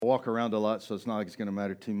walk around a lot, so it's not like it's going to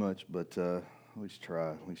matter too much, but at least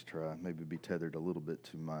try. Maybe be tethered a little bit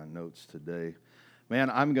to my notes today. Man,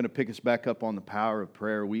 I'm going to pick us back up on the power of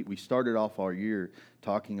prayer. We started off our year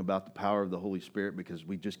talking about the power of the Holy Spirit because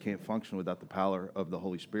we just can't function without the power of the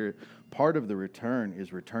Holy Spirit. Part of the return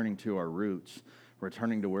is returning to our roots,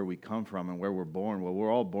 returning to where we come from and where we're born. Well,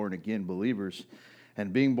 we're all born again believers,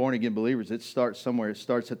 and being born again believers, it starts somewhere. It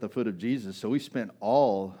starts at the foot of Jesus. So we spent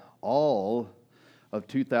all of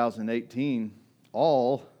 2018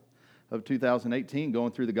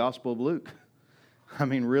 going through the Gospel of Luke. I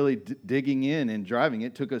mean, really digging in and driving.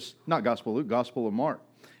 It took us, not Gospel of Luke, Gospel of Mark.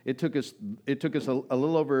 It took us a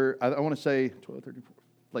little over, I want to say 12, 13, 14,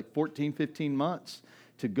 like 14, 15 months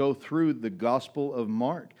to go through the Gospel of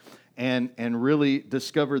Mark and really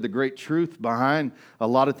discover the great truth behind a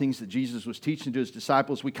lot of things that Jesus was teaching to his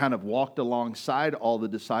disciples. We kind of walked alongside all the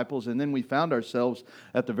disciples, and then we found ourselves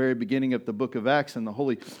at the very beginning of the book of Acts and the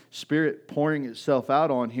Holy Spirit pouring itself out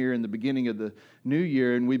on here in the beginning of the new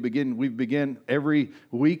year, and we begin every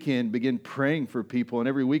weekend praying for people, and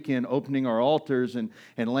every weekend opening our altars and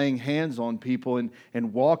laying hands on people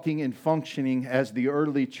and walking and functioning as the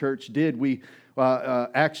early church did.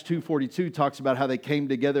 Acts 2:42 talks about how they came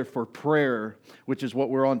together for prayer, which is what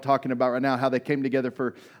we're on talking about right now, how they came together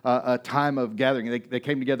for a time of gathering. They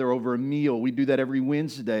came together over a meal. We do that every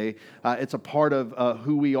Wednesday. It's a part of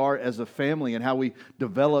who we are as a family and how we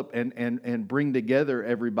develop and bring together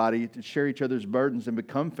everybody to share each other's burdens and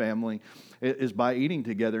become family is by eating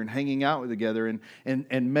together and hanging out together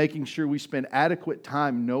and making sure we spend adequate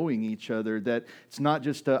time knowing each other. That it's not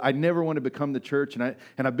just, I never want to become the church, and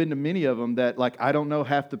I've been to many of them that, like, I don't know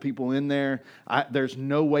half the people in there. There's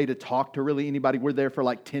no way to talk to really anybody. We're there for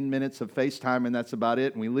like 10 minutes of FaceTime, and that's about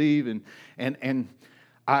it, and we leave. And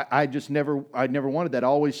I never wanted that. I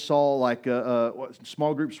always saw like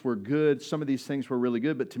small groups were good. Some of these things were really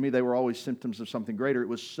good, but to me they were always symptoms of something greater. It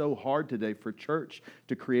was so hard today for church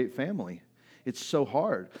to create family. It's so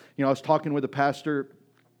hard. You know, I was talking with a pastor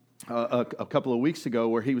a couple of weeks ago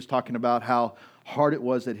where he was talking about how hard it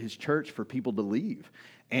was at his church for people to leave.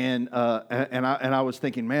 And I was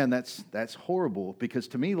thinking, man, that's horrible, because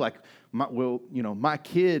to me, like, my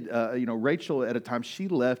kid, Rachel at a time, she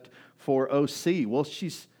left for OC. Well,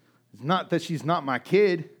 she's not my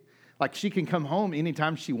kid. Like, she can come home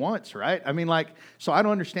anytime she wants, right? I mean, like, so I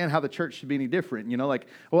don't understand how the church should be any different. You know, like,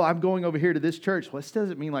 well, I'm going over here to this church. Well, this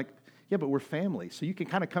doesn't mean like, yeah, but we're family, so you can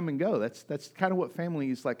kind of come and go. That's kind of what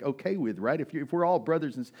family is like okay with, right? If we're all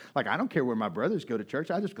brothers, and like, I don't care where my brothers go to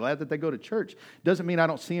church. I'm just glad that they go to church. Doesn't mean I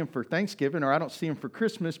don't see them for Thanksgiving or I don't see them for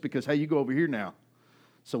Christmas because, hey, you go over here now.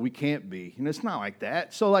 So we can't be. And it's not like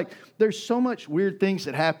that. So, like, there's so much weird things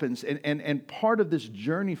that happens. And part of this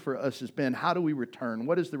journey for us has been, how do we return?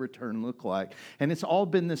 What does the return look like? And it's all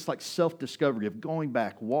been this, like, self-discovery of going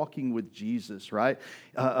back, walking with Jesus, right?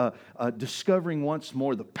 Discovering once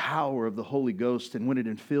more the power of the Holy Ghost and when it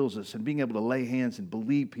infills us, and being able to lay hands and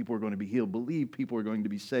believe people are going to be healed, believe people are going to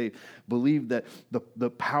be saved, believe that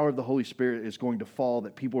the power of the Holy Spirit is going to fall,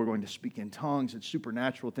 that people are going to speak in tongues, and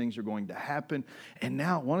supernatural things are going to happen. And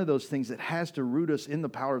now one of those things that has to root us in the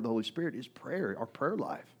power of the Holy Spirit is prayer, our prayer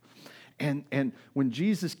life. And when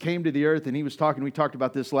Jesus came to the earth and he was talking, we talked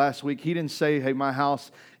about this last week, he didn't say, hey, my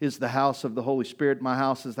house is the house of the Holy Spirit. My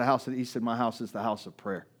house is the house of, he said, my house is the house of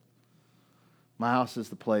prayer. My house is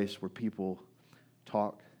the place where people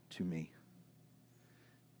talk to me,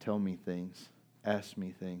 tell me things, ask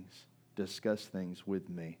me things, discuss things with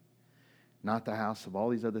me. Not the house of all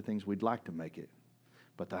these other things we'd like to make it,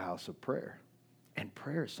 but the house of prayer. And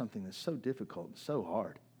prayer is something that's so difficult and so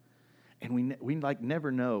hard. And we like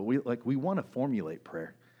never know. We want to formulate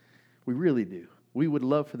prayer. We really do. We would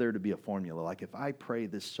love for there to be a formula. Like, if I pray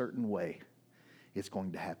this certain way, it's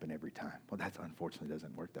going to happen every time. Well, that unfortunately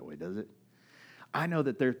doesn't work that way, does it? I know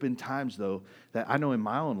that there's been times, though, that I know in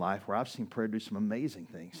my own life where I've seen prayer do some amazing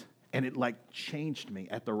things. And it, like, changed me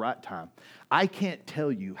at the right time. I can't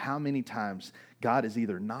tell you how many times God has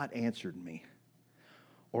either not answered me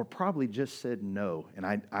or probably just said no, and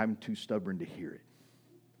I'm too stubborn to hear it.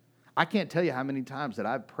 I can't tell you how many times that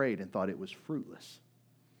I've prayed and thought it was fruitless.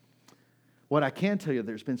 What I can tell you,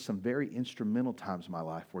 there's been some very instrumental times in my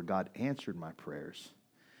life where God answered my prayers,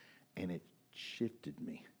 and it shifted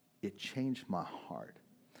me. It changed my heart.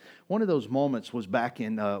 One of those moments was back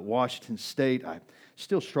in Washington State. I'm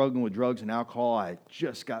still struggling with drugs and alcohol. I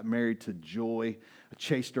just got married to Joy. I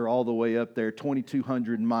chased her all the way up there,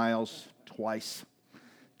 2,200 miles, twice.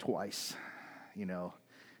 You know,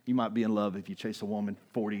 you might be in love if you chase a woman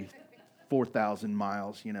 44,000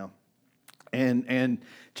 miles, you know. and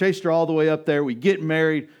chased her all the way up there. We get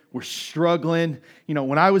married. We're struggling. You know,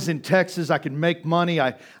 when I was in Texas, I could make money.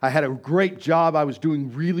 I had a great job. I was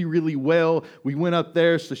doing really, really well. We went up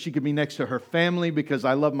there so she could be next to her family because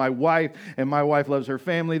I love my wife and my wife loves her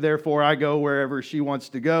family. Therefore, I go wherever she wants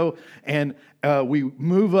to go. And we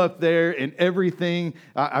move up there and everything.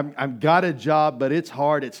 I've got a job, but it's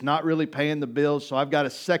hard. It's not really paying the bills. So I've got a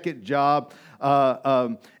second job.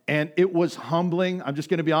 And it was humbling. I'm just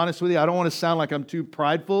going to be honest with you. I don't want to sound like I'm too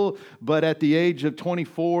prideful, but at the age of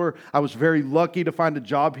 24, I was very lucky to find a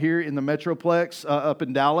job here in the Metroplex up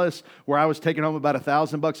in Dallas, where I was taking home about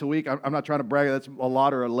 $1,000 a week. I'm not trying to brag. That's a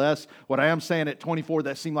lot or a less. What I am saying, at 24,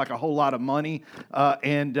 that seemed like a whole lot of money.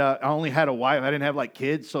 And I only had a wife. I didn't have like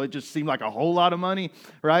kids, so it just seemed like a whole lot of money,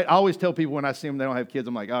 right? I always tell people when I see them they don't have kids,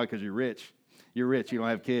 I'm like, oh, because you're rich. You're rich. You don't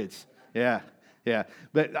have kids. Yeah. Yeah,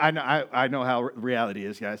 but I know how reality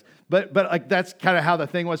is, guys. But like that's kind of how the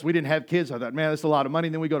thing was. We didn't have kids. I thought, man, that's a lot of money.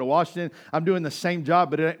 And then we go to Washington. I'm doing the same job,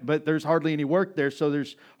 but there's hardly any work there, so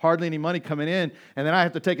there's hardly any money coming in. And then I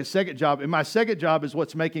have to take a second job. And my second job is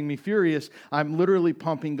what's making me furious. I'm literally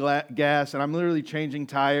pumping gas, and I'm literally changing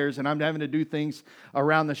tires, and I'm having to do things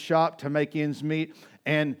around the shop to make ends meet.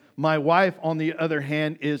 And my wife, on the other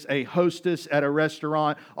hand, is a hostess at a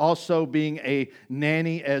restaurant, also being a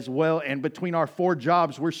nanny as well. And between our 4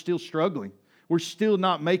 jobs, we're still struggling. We're still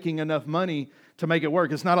not making enough money to make it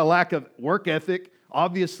work. It's not a lack of work ethic,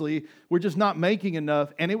 obviously. We're just not making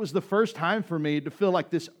enough. And it was the first time for me to feel like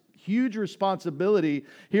this huge responsibility.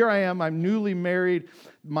 Here I am, I'm newly married.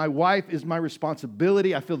 My wife is my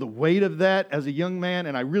responsibility. I feel the weight of that as a young man,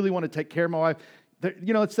 and I really want to take care of my wife.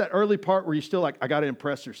 You know, it's that early part where you're still like, I got to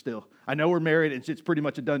impress her still. I know we're married. It's pretty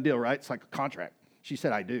much a done deal, right? It's like a contract. She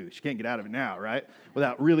said I do. She can't get out of it now, right?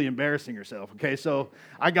 Without really embarrassing herself, okay? So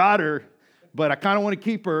I got her, but I kind of want to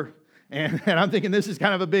keep her, and I'm thinking this is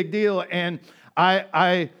kind of a big deal. And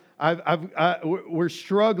we're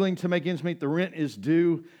struggling to make ends meet. The rent is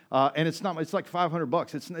due, and it's like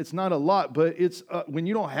 $500. It's not a lot, but it's when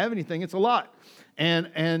you don't have anything, it's a lot.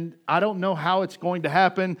 And I don't know how it's going to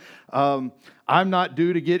happen. I'm not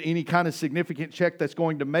due to get any kind of significant check that's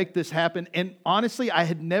going to make this happen. And honestly, I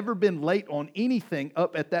had never been late on anything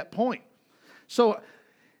up at that point. So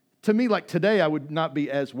to me, like today, I would not be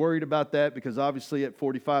as worried about that because obviously at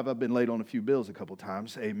 45, I've been late on a few bills a couple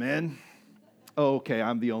times. Amen. Oh, okay,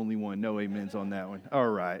 I'm the only one. No amens on that one. All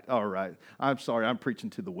right. I'm sorry. I'm preaching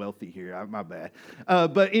to the wealthy here. My bad.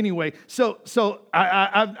 But anyway, so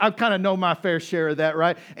I kind of know my fair share of that,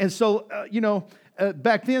 right? And so,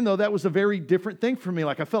 back then, though, that was a very different thing for me.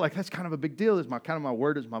 Like, I felt like that's kind of a big deal. Is my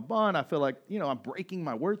word is my bond. I feel like, I'm breaking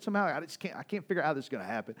my word somehow. I can't figure out how this is going to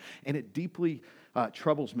happen. And it deeply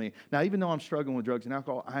troubles me. Now, even though I'm struggling with drugs and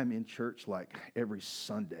alcohol, I'm in church like every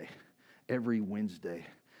Sunday, every Wednesday.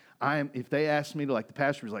 If they ask me to, like the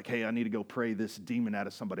pastor was like, hey, I need to go pray this demon out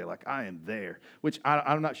of somebody, like I am there, which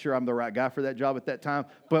I'm not sure I'm the right guy for that job at that time,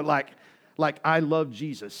 but like I love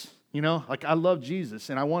Jesus, like I love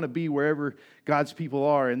Jesus and I want to be wherever God's people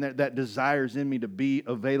are, and that desires in me to be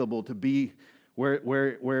available, to be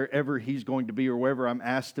wherever he's going to be or wherever I'm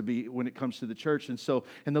asked to be when it comes to the church. And so,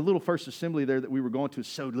 in the little first assembly there that we were going to, is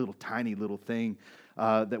so little tiny little thing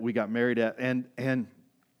that we got married at, and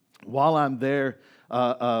while I'm there,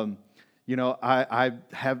 I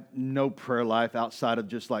have no prayer life outside of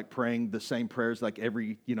just like praying the same prayers like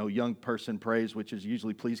every, young person prays, which is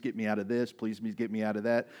usually, please get me out of this, please get me out of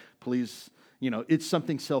that, please, it's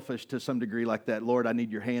something selfish to some degree like that. Lord, I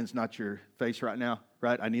need your hands, not your face right now,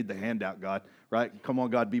 right? I need the handout, God, right? Come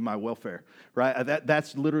on, God, be my welfare, right?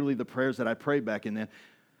 That's literally the prayers that I prayed back in then.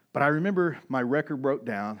 But I remember my record broke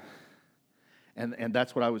down. And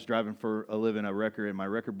that's what I was driving for a living, a record, and my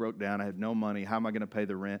record broke down. I had no money. How am I going to pay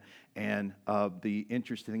the rent? And the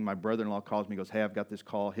interesting thing, my brother-in-law calls me, goes, hey, I've got this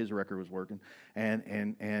call. His record was working.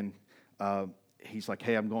 And he's like,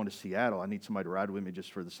 hey, I'm going to Seattle. I need somebody to ride with me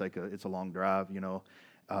just for the sake of, it's a long drive,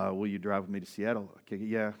 will you drive with me to Seattle? Okay,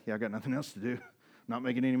 yeah, I got nothing else to do. Not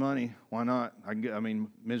making any money. Why not?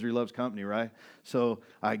 Misery loves company, right? So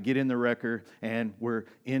I get in the wrecker, and we're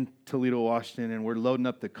in Toledo, Washington, and we're loading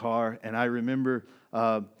up the car. And I remember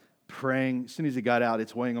praying. As soon as he got out,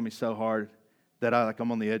 it's weighing on me so hard that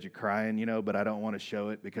I'm on the edge of crying, but I don't want to show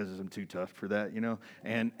it because I'm too tough for that,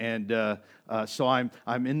 So I'm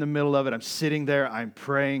in the middle of it. I'm sitting there. I'm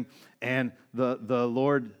praying, and the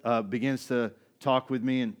Lord begins to talk with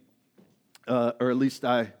me, and or at least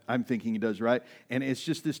I'm thinking he does, right? And it's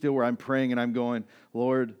just this deal where I'm praying and I'm going,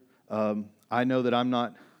 Lord, I know that I'm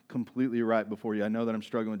not completely right before you. I know that I'm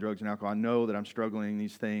struggling with drugs and alcohol. I know that I'm struggling in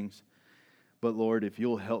these things. But Lord, if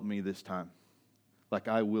you'll help me this time, like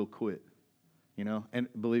I will quit. You know, and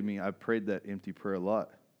believe me, I've prayed that empty prayer a lot.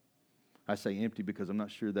 I say empty because I'm not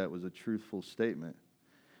sure that was a truthful statement.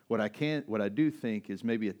 What I do think is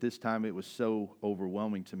maybe at this time it was so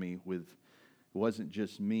overwhelming to me it wasn't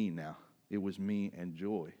just me now. It was me and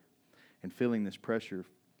Joy. And feeling this pressure,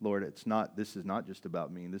 Lord, this is not just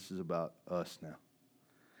about me, this is about us now.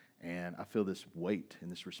 And I feel this weight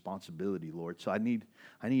and this responsibility, Lord. So I need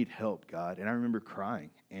help, God. And I remember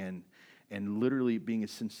crying and literally being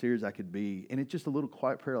as sincere as I could be. And it's just a little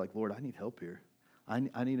quiet prayer like, Lord, I need help here. I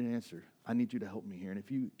need an answer. I need you to help me here. And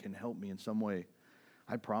if you can help me in some way,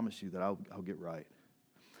 I promise you that I'll get right.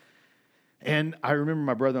 And I remember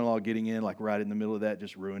my brother-in-law getting in like right in the middle of that,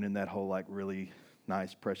 just ruining that whole like really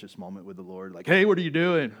nice, precious moment with the Lord. Like, hey, what are you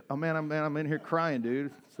doing? Oh, man, I'm in here crying,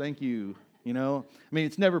 dude. Thank you. You know, I mean,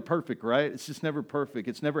 it's never perfect, right? It's just never perfect.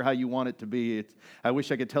 It's never how you want it to be. I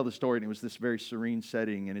wish I could tell the story, and it was this very serene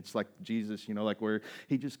setting, and it's like Jesus, you know, like where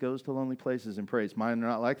he just goes to lonely places and prays. Mine are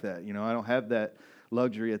not like that. You know, I don't have that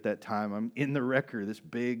luxury at that time. I'm in the wrecker, this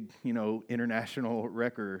big, you know, international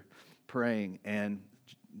wrecker praying, and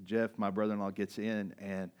Jeff, my brother-in-law, gets in,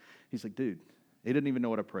 and he's like, dude, he didn't even know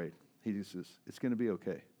what I prayed. He just says, it's going to be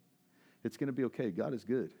okay. It's going to be okay. God is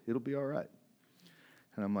good. It'll be all right.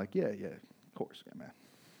 And I'm like, yeah, of course, yeah, man.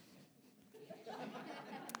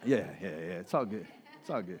 Yeah, it's all good. It's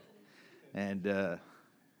all good. And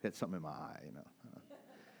had something in my eye, you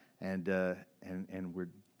know. And we're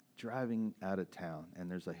driving out of town,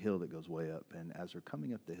 and there's a hill that goes way up. And as we're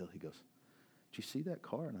coming up the hill, he goes, did you see that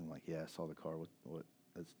car? And I'm like, yeah, I saw the car. What?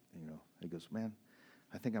 That's, you know. He goes, man,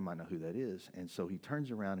 I think I might know who that is. And so he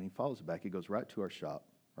turns around and he follows it back. He goes right to our shop,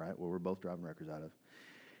 right, where we're both driving wreckers out of.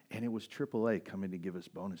 And it was AAA coming to give us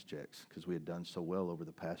bonus checks because we had done so well over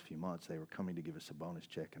the past few months. They were coming to give us a bonus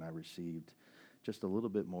check, and I received just a little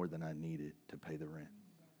bit more than I needed to pay the rent.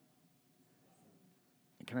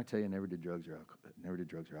 And can I tell you, I never did drugs or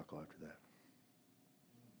alcohol after that.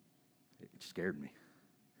 It scared me.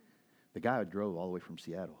 The guy drove all the way from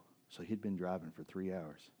Seattle, so he'd been driving for 3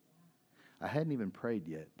 hours. I hadn't even prayed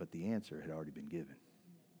yet, but the answer had already been given.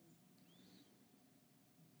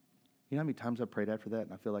 You know how many times I prayed after that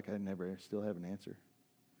and I feel like I still have an answer?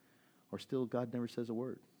 Or still God never says a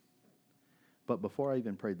word. But before I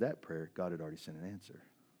even prayed that prayer, God had already sent an answer.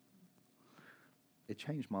 It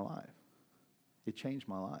changed my life. It changed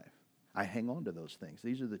my life. I hang on to those things.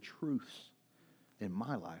 These are the truths in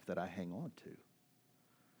my life that I hang on to.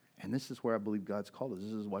 And this is where I believe God's called us.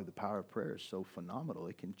 This is why the power of prayer is so phenomenal.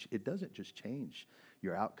 It doesn't just change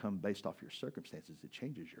your outcome based off your circumstances. It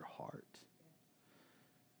changes your heart.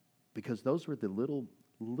 Because those were the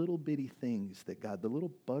little bitty things that God, the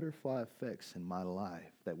little butterfly effects in my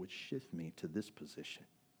life that would shift me to this position.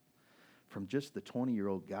 From just the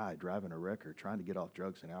 20-year-old guy driving a wrecker trying to get off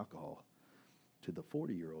drugs and alcohol to the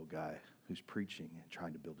 40-year-old guy who's preaching and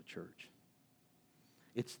trying to build a church.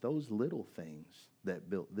 It's those little things that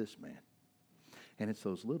built this man. And it's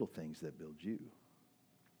those little things that build you.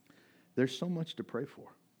 There's so much to pray for.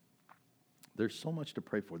 There's so much to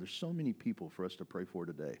pray for. There's so many people for us to pray for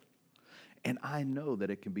today. And I know that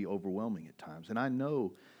it can be overwhelming at times. And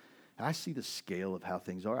I see the scale of how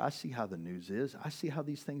things are. I see how the news is. I see how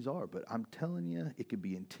these things are. But I'm telling you, it can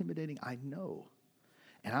be intimidating. I know.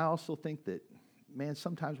 And I also think that, man,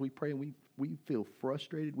 sometimes we pray and we feel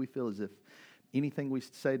frustrated. We feel as if anything we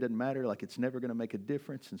say doesn't matter, like it's never going to make a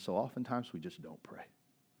difference. And so oftentimes we just don't pray.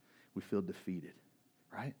 We feel defeated,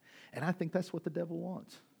 right? And I think that's what the devil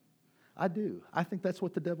wants. I do. I think that's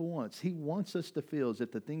what the devil wants. He wants us to feel as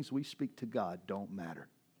if the things we speak to God don't matter.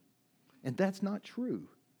 And that's not true.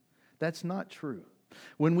 That's not true.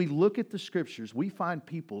 When we look at the scriptures, we find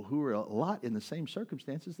people who are a lot in the same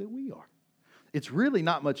circumstances that we are. It's really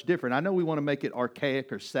not much different. I know we want to make it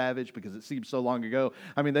archaic or savage because it seems so long ago.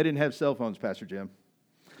 I mean, they didn't have cell phones, Pastor Jim.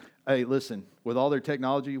 Hey, listen, with all their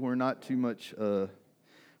technology, we're not too much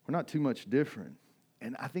different.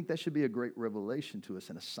 And I think that should be a great revelation to us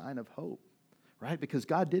and a sign of hope, right? Because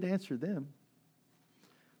God did answer them.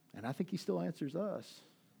 And I think he still answers us.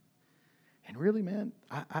 And really, man,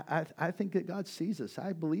 I think that God sees us.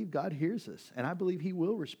 I believe God hears us. And I believe he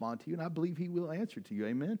will respond to you. And I believe he will answer to you.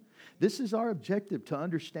 Amen? This is our objective, to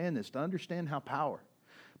understand this, to understand how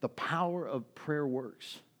the power of prayer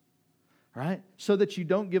works. Right? So that you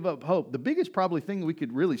don't give up hope. The biggest probably thing we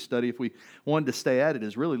could really study if we wanted to stay at it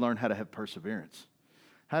is really learn how to have perseverance.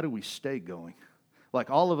 How do we stay going? Like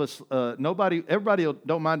all of us, everybody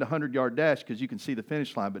don't mind a 100-yard dash because you can see the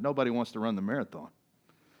finish line, but nobody wants to run the marathon.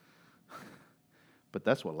 But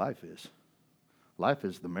that's what life is. Life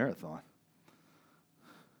is the marathon.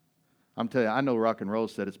 I'm telling you, I know rock and roll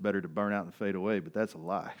said it's better to burn out and fade away, but that's a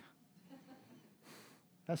lie.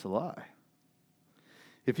 That's a lie.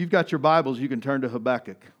 If you've got your Bibles, you can turn to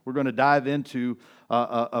Habakkuk. We're going to dive into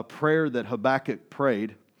a prayer that Habakkuk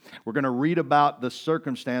prayed. We're going to read about the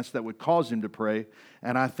circumstance that would cause him to pray,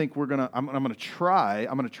 and I think I'm going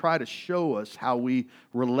to try to show us how we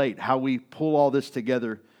relate, how we pull all this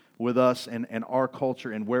together with us and our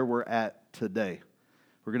culture and where we're at today.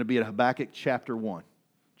 We're going to be at Habakkuk chapter 1.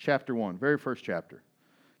 Chapter 1, very first chapter.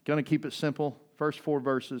 Going to keep it simple. First 4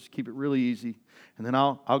 verses, keep it really easy. And then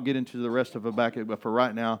I'll get into the rest of Habakkuk, but for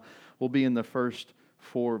right now, we'll be in the first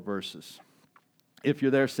 4 verses. If you're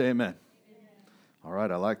there, say amen. Amen. All right,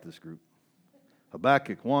 I like this group.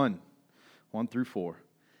 Habakkuk 1 through 4.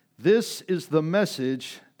 This is the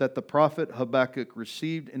message that the prophet Habakkuk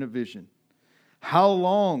received in a vision. How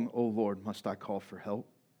long, O Lord, must I call for help?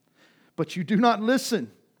 But you do not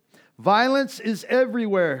listen. Violence is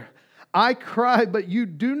everywhere. I cry, but you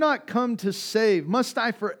do not come to save. Must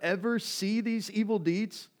I forever see these evil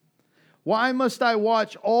deeds? Why must I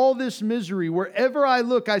watch all this misery? Wherever I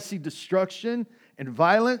look, I see destruction and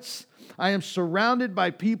violence. I am surrounded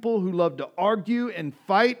by people who love to argue and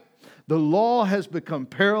fight. The law has become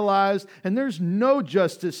paralyzed, and there's no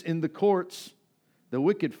justice in the courts. The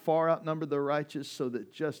wicked far outnumber the righteous, so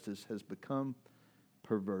that justice has become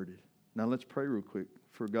perverted. Now let's pray real quick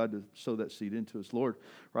for God to sow that seed into us. Lord,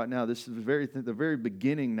 right now, this is the very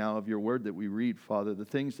beginning now of your word that we read, Father, the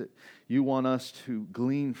things that you want us to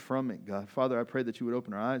glean from it, God. Father, I pray that you would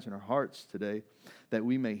open our eyes and our hearts today, that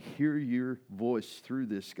we may hear your voice through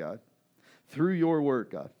this, God, through your word,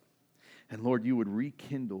 God. And Lord, you would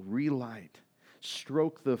rekindle, relight,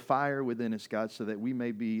 stroke the fire within us, God, so that we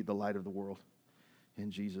may be the light of the world.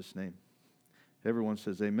 In Jesus' name. Everyone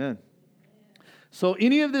says amen. So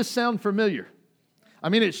any of this sound familiar? I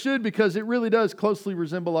mean, it should, because it really does closely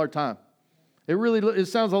resemble our time. It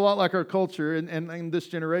sounds a lot like our culture and this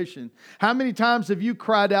generation. How many times have you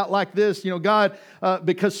cried out like this, God,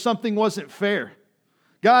 because something wasn't fair?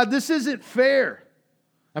 God, this isn't fair.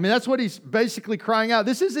 I mean, that's what he's basically crying out.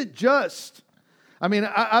 This isn't just. I mean,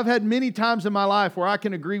 I've had many times in my life where I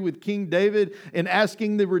can agree with King David in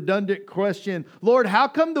asking the redundant question, Lord, how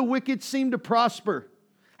come the wicked seem to prosper?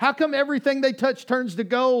 How come everything they touch turns to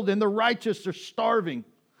gold and the righteous are starving?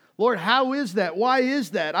 Lord, how is that? Why is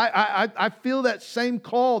that? I feel that same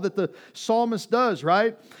call that the psalmist does,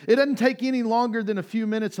 right? It doesn't take any longer than a few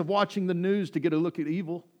minutes of watching the news to get a look at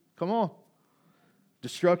evil. Come on.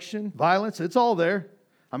 Destruction, violence, it's all there.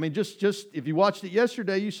 I mean, just if you watched it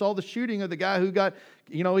yesterday, you saw the shooting of the guy who got,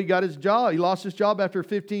 he got his job. He lost his job after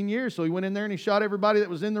 15 years, so he went in there and he shot everybody that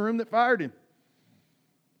was in the room that fired him.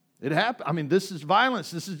 It happened. I mean, this is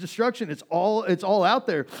violence. This is destruction. It's all out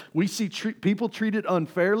there. We see people treated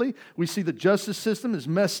unfairly. We see the justice system is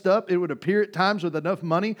messed up. It would appear at times with enough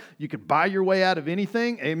money, you could buy your way out of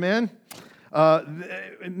anything. Amen.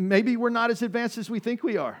 Maybe we're not as advanced as we think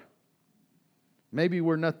we are. Maybe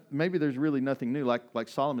there's really nothing new. Like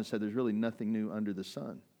Solomon said, there's really nothing new under the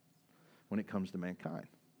sun when it comes to mankind.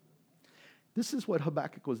 This is what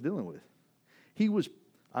Habakkuk was dealing with. He was,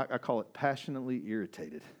 I call it, passionately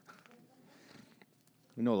irritated.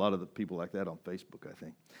 We know a lot of the people like that on Facebook, I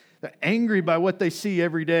think. They're angry by what they see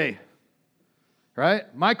every day.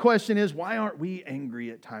 Right? My question is, why aren't we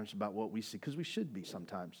angry at times about what we see? Because we should be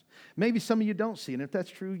sometimes. Maybe some of you don't see, and if that's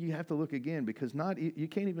true, you have to look again, because you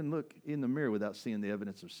can't even look in the mirror without seeing the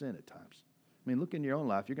evidence of sin at times. I mean, look in your own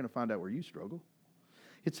life. You're going to find out where you struggle.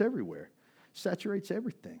 It's everywhere. It saturates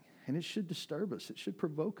everything, and it should disturb us. It should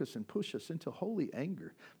provoke us and push us into holy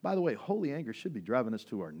anger. By the way, holy anger should be driving us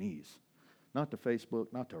to our knees. Not to Facebook,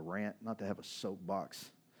 not to rant, not to have a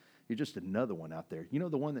soapbox. You're just another one out there.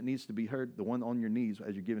 The one that needs to be heard, the one on your knees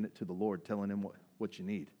as you're giving it to the Lord, telling him what you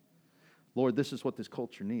need. Lord, this is what this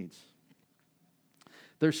culture needs.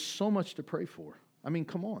 There's so much to pray for. I mean,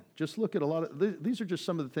 come on. Just look at a lot of, these are just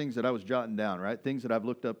some of the things that I was jotting down, right? Things that I've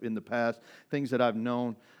looked up in the past, things that I've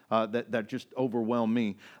known that just overwhelm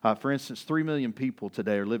me. For instance, 3 million people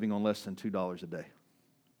today are living on less than $2 a day.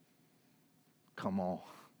 Come on.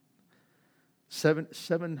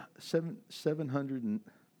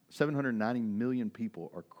 790 million people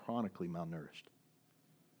are chronically malnourished.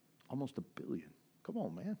 Almost 1 billion. Come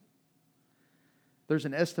on, man. There's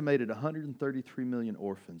an estimated 133 million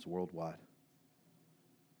orphans worldwide.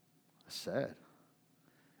 That's sad.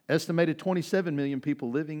 Estimated 27 million people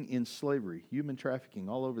living in slavery, human trafficking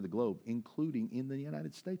all over the globe, including in the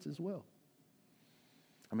United States as well.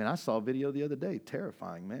 I mean, I saw a video the other day,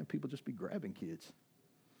 terrifying, man. People just be grabbing kids.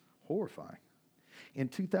 Horrifying. In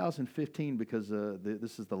 2015, because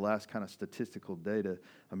this is the last kind of statistical data,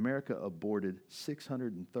 America aborted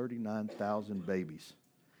 639,000 babies.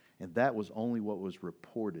 And that was only what was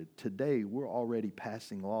reported. Today, we're already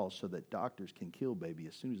passing laws so that doctors can kill baby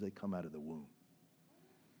as soon as they come out of the womb.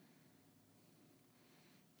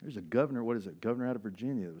 There's a governor, governor out of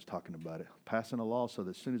Virginia that was talking about it, passing a law so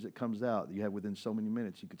that as soon as it comes out, you have within so many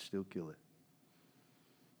minutes, you could still kill it.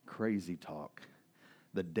 Crazy talk.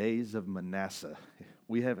 The days of Manasseh.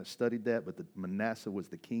 We haven't studied that, but Manasseh was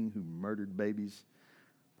the king who murdered babies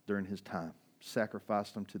during his time,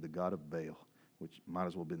 sacrificed them to the god of Baal, which might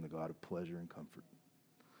as well have been the god of pleasure and comfort.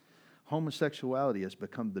 Homosexuality has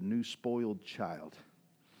become the new spoiled child.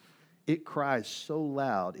 It cries so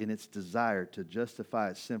loud in its desire to justify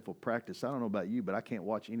its sinful practice. I don't know about you, but I can't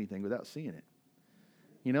watch anything without seeing it.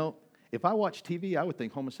 You know, if I watch TV, I would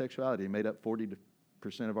think homosexuality made up 40%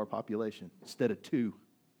 of our population instead of 2.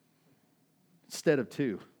 Instead of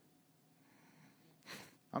 2.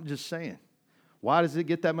 I'm just saying. Why does it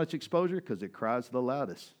get that much exposure? Because it cries the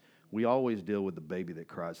loudest. We always deal with the baby that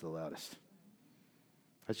cries the loudest.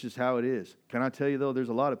 That's just how it is. Can I tell you though? There's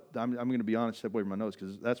a lot of. I'm going to be honest. Step away from my notes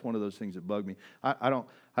because that's one of those things that bug me. I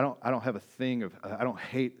don't have a thing of. I don't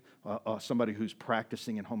hate somebody who's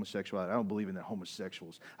practicing in homosexuality. I don't believe in the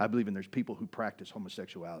homosexuals. I believe in there's people who practice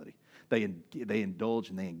homosexuality. They indulge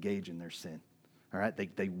and they engage in their sin. All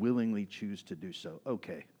right. They willingly choose to do so.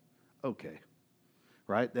 Okay.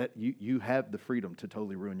 Right? That you have the freedom to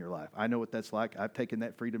totally ruin your life. I know what that's like. I've taken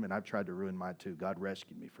that freedom and I've tried to ruin mine too. God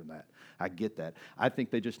rescued me from that. I get that. I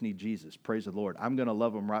think they just need Jesus. Praise the Lord. I'm going to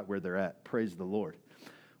love them right where they're at. Praise the Lord.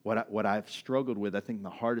 What I've struggled with, I think the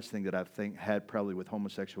hardest thing that I've had probably with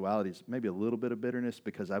homosexuality is maybe a little bit of bitterness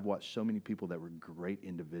because I've watched so many people that were great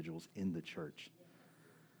individuals in the church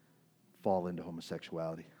fall into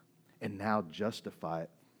homosexuality and now justify it.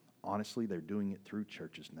 Honestly, they're doing it through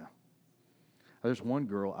churches now. There's one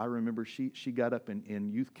girl, I remember she got up in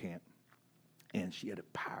youth camp, and she had a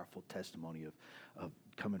powerful testimony of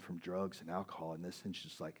coming from drugs and alcohol and this, and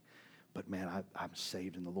she's like, but man, I'm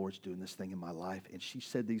saved, and the Lord's doing this thing in my life. And she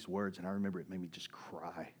said these words, and I remember it made me just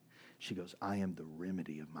cry. She goes, I am the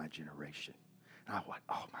remedy of my generation. And I went,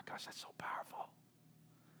 oh my gosh, that's so powerful.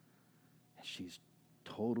 And she's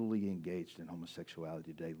totally engaged in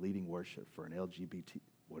homosexuality today, leading worship for an LGBT,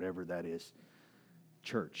 whatever that is,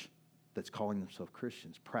 church that's calling themselves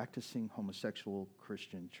Christians, practicing homosexual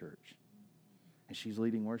Christian church. And she's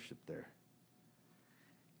leading worship there.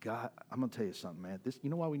 God, I'm going to tell you something, man. You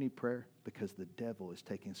know why we need prayer? Because the devil is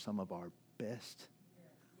taking some of our best,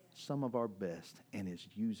 and is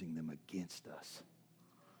using them against us.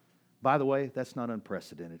 By the way, that's not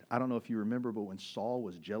unprecedented. I don't know if you remember, but when Saul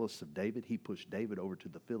was jealous of David, he pushed David over to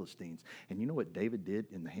the Philistines. And you know what David did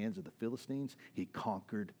in the hands of the Philistines? He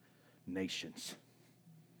conquered nations.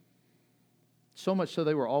 So much so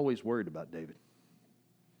they were always worried about David.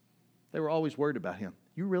 They were always worried about him.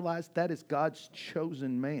 You realize that is God's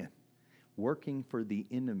chosen man working for the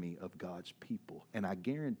enemy of God's people. And I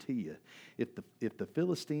guarantee you, if the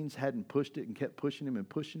Philistines hadn't pushed it and kept pushing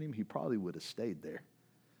him, he probably would have stayed there.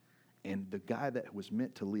 And the guy that was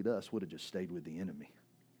meant to lead us would have just stayed with the enemy.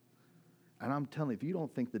 And I'm telling you, if you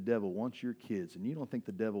don't think the devil wants your kids, and you don't think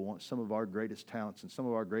the devil wants some of our greatest talents and some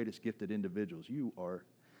of our greatest gifted individuals, you are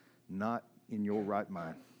not in your right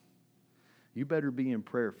mind. You better be in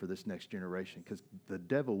prayer for this next generation, because the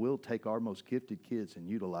devil will take our most gifted kids and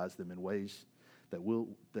utilize them in ways that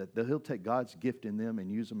he'll take God's gift in them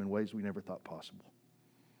and use them in ways we never thought possible.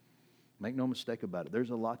 Make no mistake about it. There's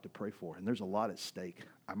a lot to pray for, and there's a lot at stake.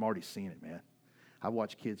 I'm already seeing it, man. I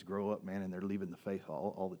watch kids grow up, man, and they're leaving the faith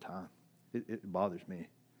all the time. It bothers me.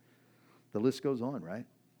 The list goes on, right?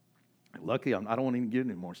 Lucky, I don't want to even get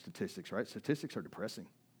any more statistics, right? Statistics are depressing.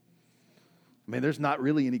 I mean, there's not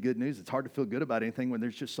really any good news. It's hard to feel good about anything when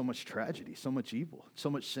there's just so much tragedy, so much evil, so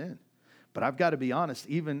much sin. But I've got to be honest,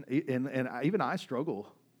 even I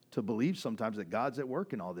struggle to believe sometimes that God's at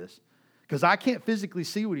work in all this, because I can't physically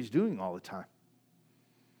see what he's doing all the time.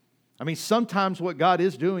 I mean, sometimes what God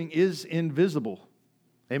is doing is invisible.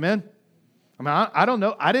 Amen? I mean, I don't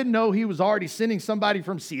know. I didn't know he was already sending somebody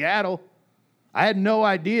from Seattle. I had no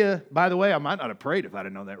idea. By the way, I might not have prayed if I'd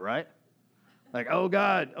have known that, right? Like, oh,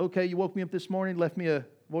 God, okay, you woke me up this morning, left me a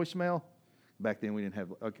voicemail. Back then we didn't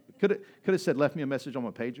have, okay. Could have said, left me a message on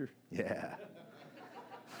my pager. Yeah.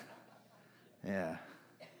 Yeah.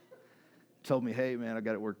 Told me, hey, man, I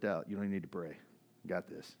got it worked out. You don't even need to pray. Got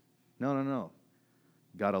this. No.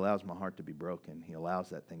 God allows my heart to be broken. He allows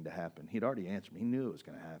that thing to happen. He'd already answered me. He knew it was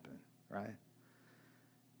going to happen, right?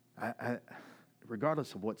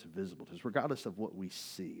 Regardless of what's visible to us, regardless of what we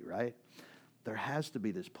see, right? There has to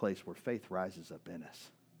be this place where faith rises up in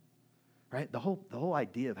us, right? The whole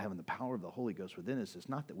idea of having the power of the Holy Ghost within us is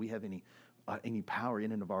not that we have any any power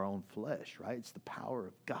in and of our own flesh, right? It's the power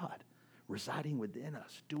of God residing within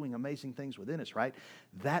us, doing amazing things within us, right?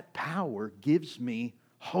 That power gives me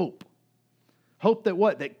hope. Hope that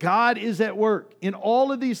what? That God is at work in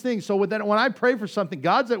all of these things. So when I pray for something,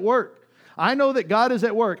 God's at work. I know that God is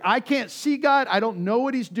at work. I can't see God. I don't know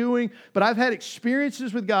what He's doing, but I've had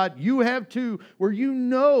experiences with God. You have too, where you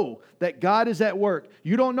know that God is at work.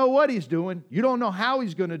 You don't know what He's doing. You don't know how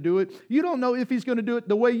He's going to do it. You don't know if He's going to do it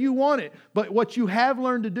the way you want it. But what you have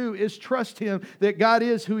learned to do is trust Him that God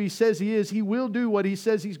is who He says He is. He will do what He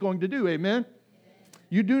says He's going to do. Amen?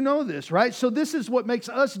 You do know this, right? So this is what makes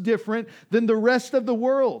us different than the rest of the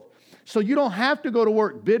world. So you don't have to go to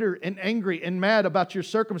work bitter and angry and mad about your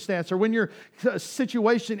circumstance or when your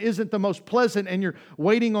situation isn't the most pleasant and you're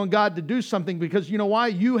waiting on God to do something, because you know why?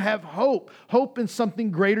 You have hope. Hope in something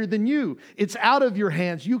greater than you. It's out of your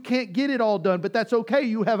hands. You can't get it all done, but that's okay.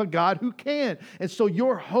 You have a God who can. And so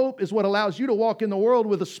your hope is what allows you to walk in the world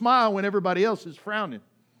with a smile when everybody else is frowning.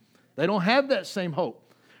 They don't have that same hope.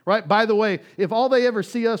 Right? By the way, if all they ever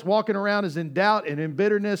see us walking around is in doubt and in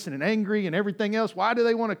bitterness and in angry and everything else, why do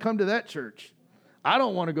they want to come to that church? I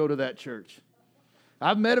don't want to go to that church.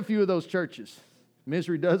 I've met a few of those churches.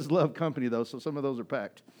 Misery does love company, though, so some of those are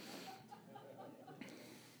packed.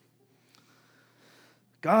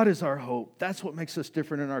 God is our hope. That's what makes us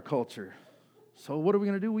different in our culture. So what are we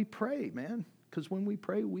going to do? We pray, man. Because when we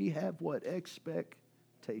pray, we have what?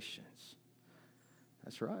 Expectations.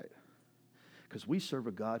 That's right. Because we serve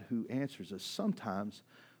a God who answers us sometimes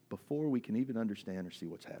before we can even understand or see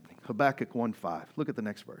what's happening. Habakkuk 1:5. Look at the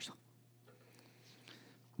next verse.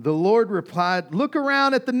 The Lord replied, "Look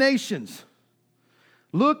around at the nations.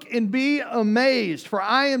 Look and be amazed, for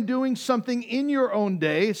I am doing something in your own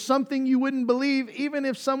day, something you wouldn't believe even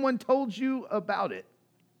if someone told you about it."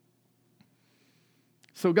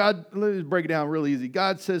 So God, let's break it down real easy.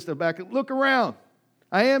 God says to Habakkuk, look around.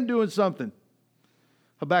 I am doing something.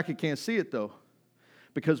 Habakkuk can't see it though,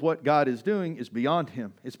 because what God is doing is beyond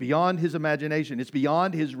him. It's beyond his imagination. It's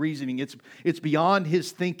beyond his reasoning. It's beyond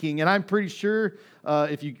his thinking. And I'm pretty sure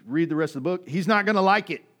if you read the rest of the book, he's not going to like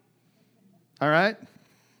it. All right?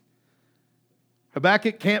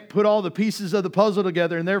 Habakkuk can't put all the pieces of the puzzle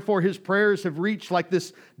together, and therefore his prayers have reached like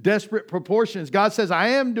this desperate proportions. God says, I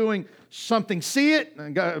am doing something. See it?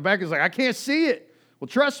 And Habakkuk's like, I can't see it. Well,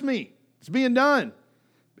 trust me. It's being done.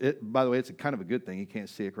 By the way, it's kind of a good thing. He can't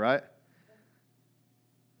see it, right?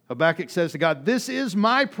 Habakkuk says to God, this is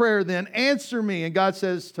my prayer then. Answer me. And God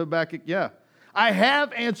says to Habakkuk, yeah, I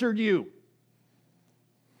have answered you.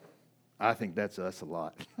 I think that's us a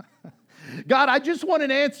lot. God, I just want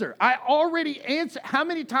an answer. I already answered. How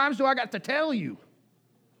many times do I got to tell you?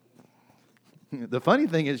 The funny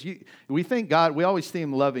thing is, we think God, we always see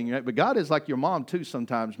him loving, right? But God is like your mom too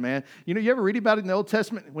sometimes, man. You know, you ever read about it in the Old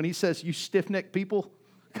Testament when he says, you stiff-necked people?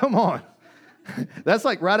 Come on. That's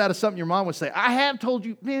like right out of something your mom would say. I have told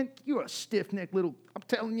you, man, you're a stiff-necked little, I'm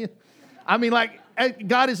telling you. I mean, like,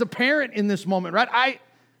 God is a parent in this moment, right?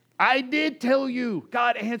 I did tell you.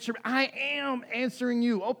 God answered. I am answering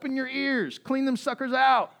you. Open your ears. Clean them suckers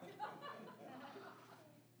out.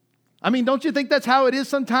 I mean, don't you think that's how it is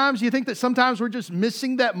sometimes? You think that sometimes we're just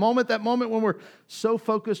missing that moment when we're so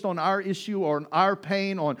focused on our issue or on our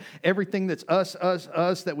pain, on everything that's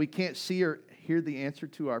us, that we can't see or hear the answer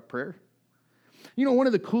to our prayer? You know, one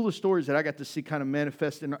of the coolest stories that I got to see kind of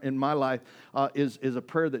manifest in my life is a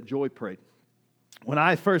prayer that Joy prayed. When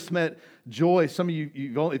I first met Joy, some of you,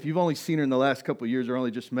 if you've only seen her in the last couple of years or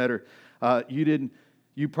only just met her,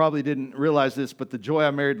 you probably didn't realize this, but the Joy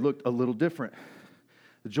I married looked a little different.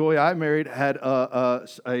 The Joy I married had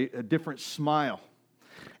a different smile.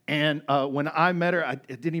 And when I met her, I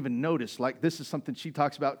didn't even notice. Like, this is something she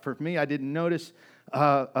talks about. For me, I didn't notice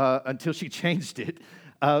until she changed it.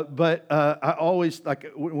 But I always,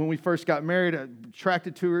 like, when we first got married, I'm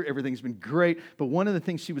attracted to her. Everything's been great. But one of the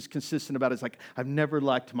things she was consistent about is, like, I've never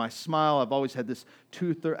liked my smile. I've always had this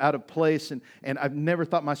tooth out of place, and I've never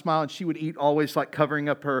thought my smile. And she would eat always, like, covering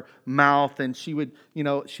up her mouth, and she would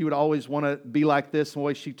always want to be like this, the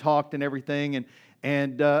way she talked and everything.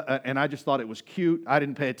 And I just thought it was cute. I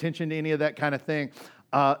didn't pay attention to any of that kind of thing.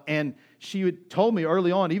 And she had told me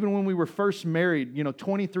early on, even when we were first married,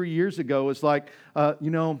 23 years ago, it's like,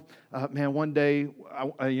 man, one day,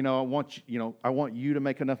 I want you to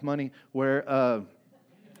make enough money where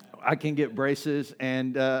I can get braces,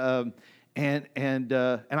 and I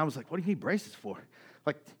was like, what do you need braces for?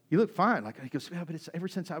 Like, you look fine. Like, he goes, yeah, but it's ever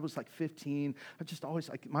since I was like 15, I just always,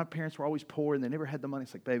 like, my parents were always poor and they never had the money.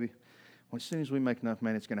 It's like, baby, well, as soon as we make enough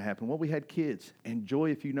money, it's going to happen. Well, we had kids, and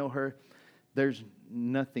Joy, if you know her, there's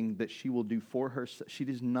nothing that she will do for herself. She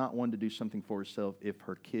does not want to do something for herself if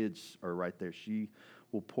her kids are right there. She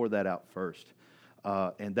will pour that out first.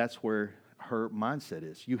 And that's where her mindset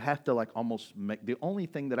is. You have to almost make, the only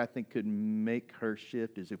thing that I think could make her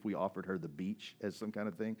shift is if we offered her the beach as some kind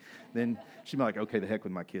of thing. Then she'd be like, okay, the heck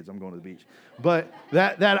with my kids, I'm going to the beach. But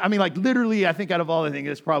literally, I think out of all the things,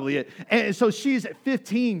 that's probably it. And so she's at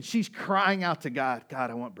 15, she's crying out to God, God,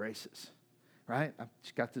 I want braces, right?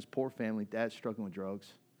 She's got this poor family, dad's struggling with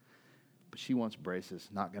drugs, but she wants braces,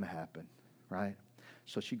 not going to happen, right?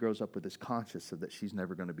 So she grows up with this conscience of that she's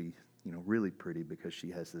never going to be, really pretty because she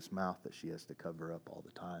has this mouth that she has to cover up all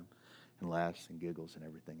the time and laughs and giggles and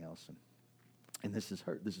everything else. And this is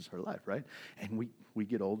her life, right? And we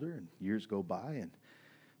get older and years go by and,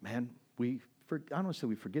 man, I don't want to say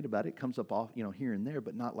we forget about it. It comes up off, here and there,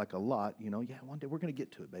 but not like a lot. Yeah, one day we're going to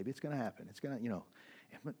get to it, baby. It's going to happen. It's going to,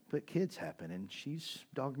 but kids happen, and she's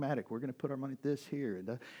dogmatic. We're going to put our money at this here,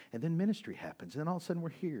 and then ministry happens, and all of a sudden we're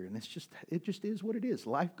here, and it just is what it is.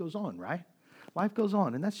 Life goes on, right? Life goes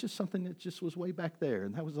on, and that's just something that just was way back there,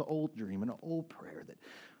 and that was an old dream and an old prayer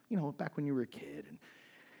that, back when you were a kid,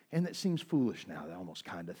 and that seems foolish now, that almost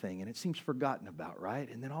kind of thing, and it seems forgotten about, right?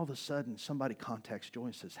 And then all of a sudden, somebody contacts Joy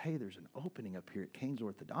and says, hey, there's an opening up here at Canes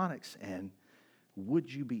Orthodontics, and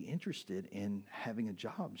would you be interested in having a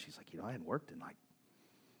job? And she's like, I hadn't worked in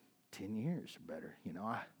 10 years or better.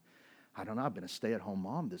 I don't know. I've been a stay-at-home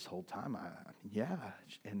mom this whole time. Yeah.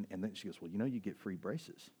 And then she goes, well, you get free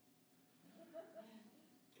braces.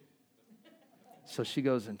 So she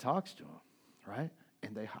goes and talks to him, right?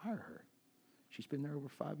 And they hire her. She's been there over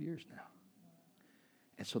 5 years now.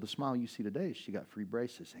 And so the smile you see today is she got free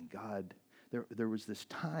braces. And God, there was this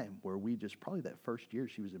time where probably that first year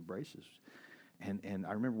she was in braces. And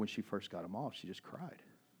I remember when she first got them off, she just cried.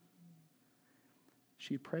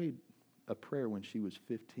 She prayed a prayer when she was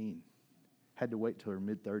 15, had to wait till her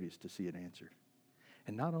mid-30s to see it answered.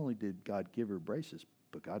 And not only did God give her braces,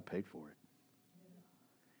 but God paid for it.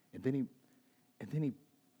 And then he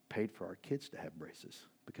paid for our kids to have braces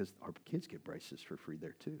because our kids get braces for free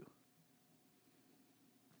there too.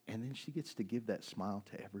 And then she gets to give that smile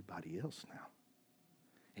to everybody else now.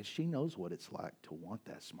 And she knows what it's like to want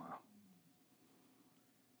that smile.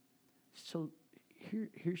 So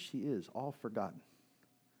here she is, all forgotten.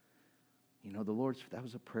 That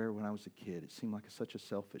was a prayer when I was a kid. It seemed like such a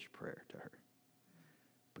selfish prayer to her.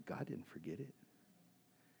 But God didn't forget it.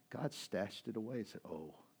 God stashed it away and said,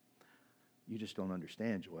 oh, you just don't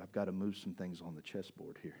understand, Joy. I've got to move some things on the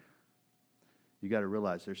chessboard here. You got to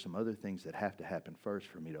realize there's some other things that have to happen first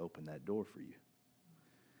for me to open that door for you.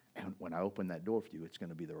 And when I open that door for you, it's going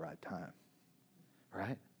to be the right time.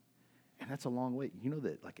 Right? And that's a long wait. You know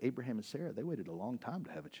that like Abraham and Sarah, they waited a long time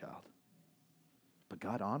to have a child. But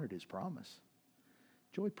God honored his promise.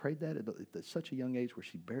 Joy prayed that at such a young age where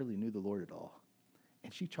she barely knew the Lord at all.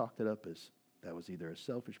 And she chalked it up as that was either a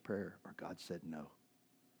selfish prayer or God said no.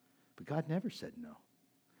 But God never said no.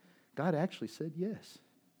 God actually said yes.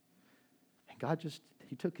 And God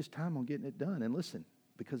he took his time on getting it done. And listen,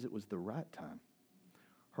 because it was the right time.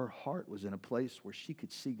 Her heart was in a place where she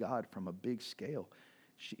could see God from a big scale.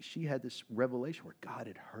 She had this revelation where God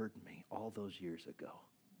had heard me all those years ago.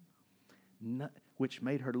 Which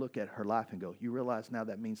made her look at her life and go, you realize now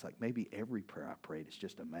that means like maybe every prayer I prayed is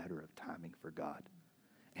just a matter of timing for God.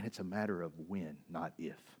 And it's a matter of when, not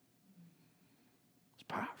if. It's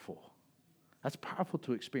powerful. That's powerful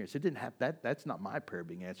to experience. It didn't have that's not my prayer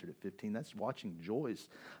being answered at 15. That's watching Joy's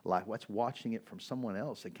life. That's watching it from someone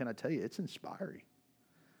else. And can I tell you, it's inspiring.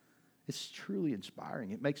 It's truly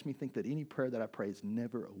inspiring. It makes me think that any prayer that I pray is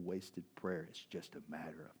never a wasted prayer. It's just a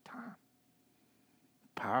matter of time.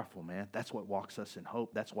 Powerful, man. That's what walks us in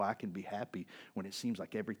hope. That's why I can be happy when it seems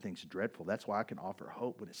like everything's dreadful. That's why I can offer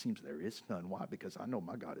hope when it seems there is none. Why? Because I know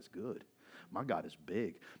my God is good. My God is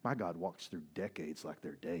big. My God walks through decades like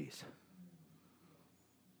they're days.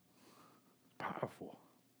 Powerful.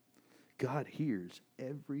 God hears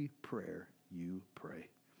every prayer you pray.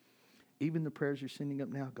 Even the prayers you're sending up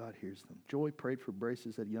now, God hears them. Joy prayed for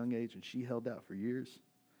braces at a young age, and she held out for years.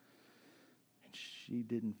 And she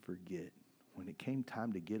didn't forget. When it came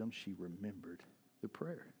time to get them, she remembered the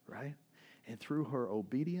prayer, right? And through her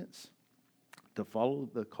obedience to follow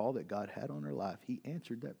the call that God had on her life, he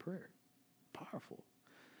answered that prayer. Powerful.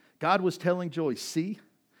 God was telling Joy, see,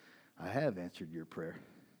 I have answered your prayer.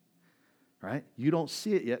 Right? You don't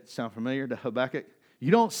see it yet. Sound familiar to Habakkuk?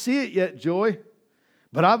 You don't see it yet, Joy.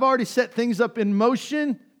 But I've already set things up in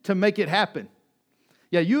motion to make it happen.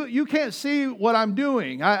 Yeah, you can't see what I'm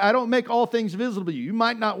doing. I don't make all things visible to you. You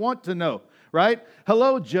might not want to know, right?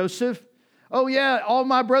 Hello, Joseph. Oh, yeah, all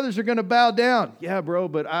my brothers are going to bow down. Yeah, bro,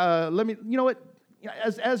 but you know what?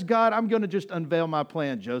 As God, I'm going to just unveil my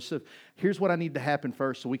plan, Joseph. Here's what I need to happen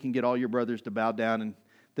first so we can get all your brothers to bow down and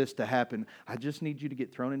this to happen. I just need you to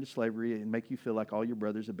get thrown into slavery and make you feel like all your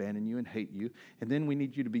brothers abandon you and hate you. And then we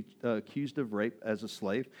need you to be accused of rape as a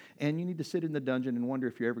slave. And you need to sit in the dungeon and wonder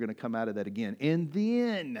if you're ever going to come out of that again. And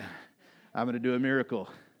then I'm going to do a miracle.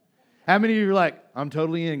 How many of you are like, I'm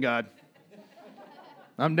totally in, God?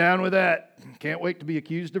 I'm down with that. Can't wait to be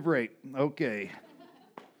accused of rape. Okay.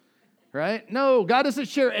 Right? No, God doesn't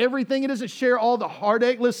share everything. He doesn't share all the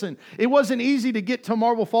heartache. Listen, it wasn't easy to get to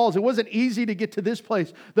Marble Falls. It wasn't easy to get to this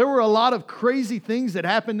place. There were a lot of crazy things that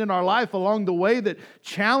happened in our life along the way that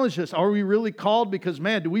challenged us. Are we really called? Because,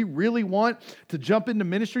 man, do we really want to jump into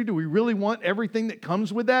ministry? Do we really want everything that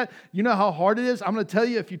comes with that? You know how hard it is? I'm going to tell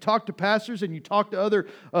you, if you talk to pastors and you talk to other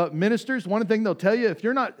ministers, one thing they'll tell you, if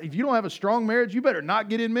you don't have a strong marriage, you better not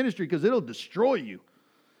get in ministry because it'll destroy you.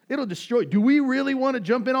 It'll destroy. Do we really want to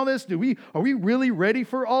jump in on this? Are we really ready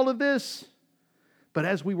for all of this? But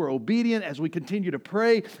as we were obedient, as we continue to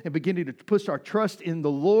pray and begin to put our trust in the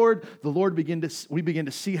Lord we begin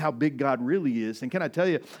to see how big God really is. And can I tell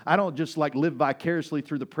you, I don't just like live vicariously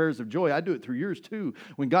through the prayers of joy. I do it through yours too.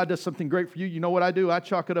 When God does something great for you, you know what I do? I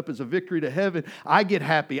chalk it up as a victory to heaven. I get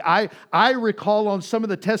happy. I recall on some of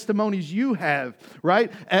the testimonies you have, right?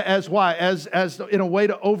 As in a way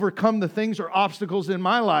to overcome the things or obstacles in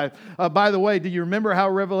my life. By the way, do you remember how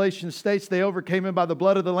Revelation states they overcame him by the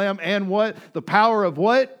blood of the Lamb and what? The power of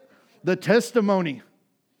what? The testimony.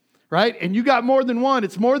 Right? And you got more than one.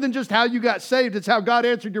 It's more than just how you got saved. It's how God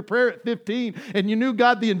answered your prayer at 15. And you knew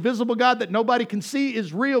God, the invisible God that nobody can see,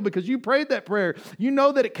 is real because you prayed that prayer. You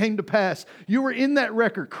know that it came to pass. You were in that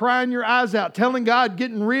record, crying your eyes out, telling God,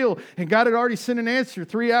 getting real. And God had already sent an answer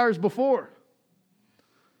 3 hours before.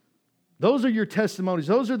 Those are your testimonies.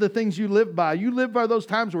 Those are the things you live by. You live by those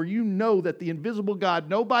times where you know that the invisible God,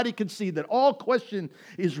 nobody can see, that all question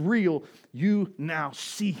is real. You now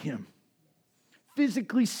see Him.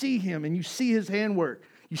 Physically see Him, and you see His handwork.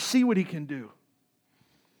 You see what He can do.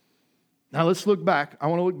 Now let's look back. I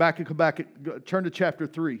want to look back and come back. Turn to chapter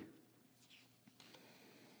 3.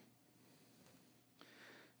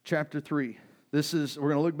 Chapter 3. We're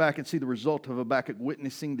going to look back and see the result of Habakkuk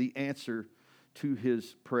witnessing the answer to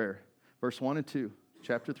his prayer. Verse 1 and 2.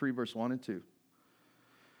 Chapter 3, verse 1 and 2.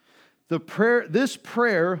 This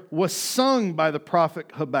prayer was sung by the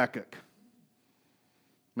prophet Habakkuk.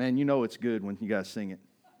 Man, you know it's good when you guys sing it.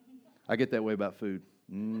 I get that way about food.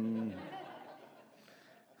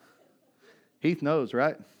 Heath knows,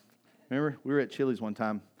 right? Remember, we were at Chili's one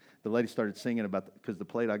time. The lady started singing because the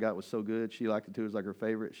plate I got was so good. She liked it too. It was like her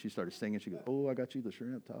favorite. She started singing. She goes, "Oh, I got you the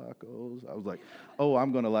shrimp tacos." I was like, "Oh,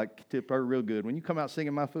 I'm going to tip her real good." When you come out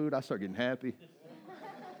singing my food, I start getting happy.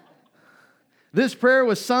 This prayer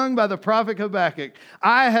was sung by the prophet Habakkuk.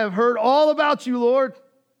 "I have heard all about you, Lord.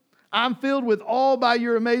 I'm filled with awe by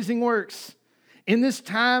your amazing works. In this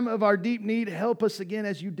time of our deep need, help us again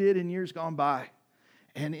as you did in years gone by.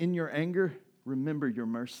 And in your anger, remember your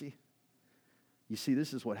mercy." You see,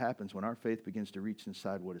 this is what happens when our faith begins to reach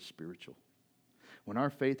inside what is spiritual. When our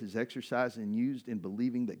faith is exercised and used in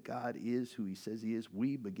believing that God is who He says He is,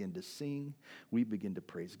 we begin to sing. We begin to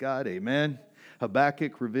praise God. Amen.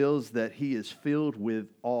 Habakkuk reveals that he is filled with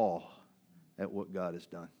awe at what God has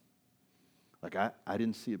done. Like, I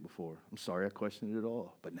didn't see it before. I'm sorry I questioned it at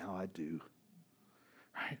all, but now I do.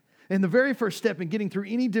 Right? And the very first step in getting through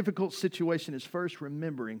any difficult situation is first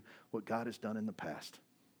remembering what God has done in the past.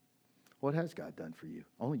 What has God done for you?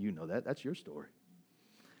 Only you know that. That's your story.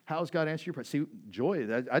 How has God answered your prayer? See, joy,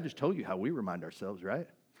 I just told you how we remind ourselves, right?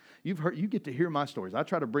 You get to hear my stories. I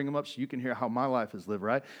try to bring them up so you can hear how my life is lived,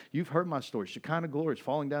 right? You've heard my stories. Shekinah glories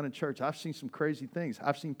falling down in church. I've seen some crazy things.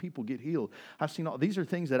 I've seen people get healed. I've seen these are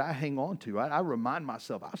things that I hang on to. I remind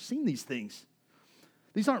myself, I've seen these things.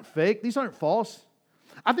 These aren't fake. These aren't false.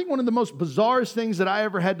 I think one of the most bizarrest things that I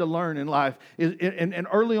ever had to learn in life is, and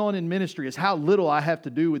early on in ministry, is how little I have to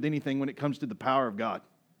do with anything when it comes to the power of God.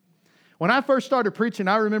 When I first started preaching,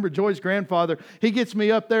 I remember Joy's grandfather. He gets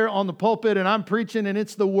me up there on the pulpit and I'm preaching, and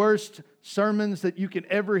it's the worst sermons that you can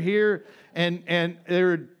ever hear, and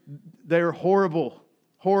they're horrible,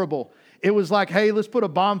 horrible. It was like, hey, let's put a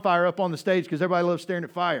bonfire up on the stage because everybody loves staring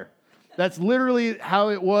at fire. That's literally how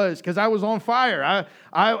it was, because I was on fire.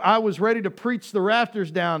 I was ready to preach the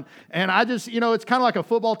rafters down. And I just, it's kind of like a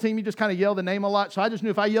football team. You just kind of yell the name a lot. So I just knew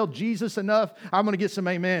if I yelled Jesus enough, I'm going to get some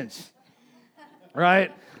amens.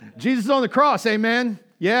 Right? Jesus on the cross, amen.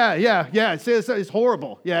 Yeah. It's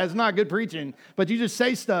horrible. Yeah, it's not good preaching. But you just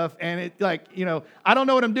say stuff, and it I don't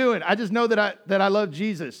know what I'm doing. I just know that I love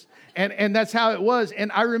Jesus, and that's how it was.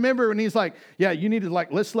 And I remember when he's like, "Yeah, you need to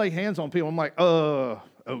let's lay hands on people." I'm like,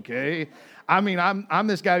 okay. I mean, I'm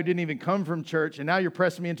this guy who didn't even come from church, and now you're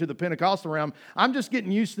pressing me into the Pentecostal realm. I'm just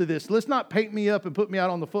getting used to this. Let's not paint me up and put me out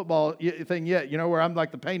on the football thing yet, where I'm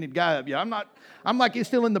like the painted guy up. Yeah, I'm like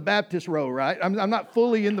still in the Baptist row, right? I'm not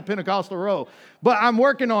fully in the Pentecostal row, but I'm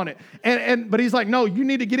working on it. But he's like, no, you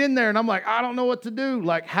need to get in there. And I'm like, I don't know what to do.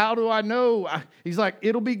 Like, how do I know? He's like,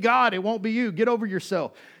 it'll be God. It won't be you. Get over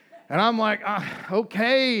yourself. And I'm like,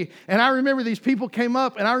 okay. And I remember these people came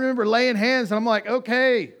up, and I remember laying hands, and I'm like,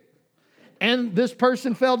 okay. And this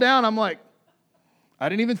person fell down. I'm like, I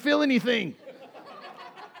didn't even feel anything.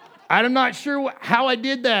 I'm not sure how I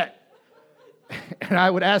did that. And I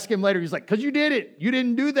would ask him later. He's like, because you did it. You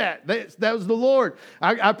didn't do that. That was the Lord.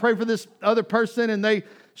 I pray for this other person, and they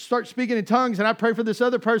start speaking in tongues, and I pray for this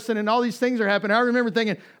other person, and all these things are happening. I remember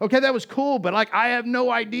thinking, okay, that was cool, but I have no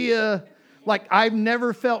idea. I've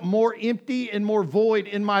never felt more empty and more void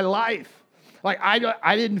in my life.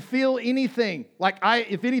 I didn't feel anything.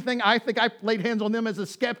 If anything, I think I laid hands on them as a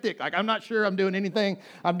skeptic. I'm not sure I'm doing anything.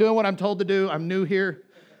 I'm doing what I'm told to do. I'm new here.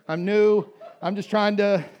 I'm new. I'm just trying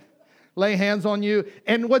to lay hands on you.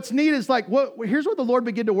 And what's neat is here's what the Lord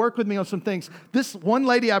began to work with me on some things. This one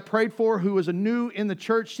lady I prayed for who was new in the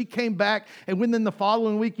church, she came back, and within the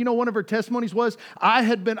following week, one of her testimonies was, I'd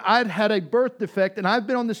had a birth defect, and I've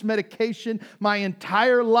been on this medication my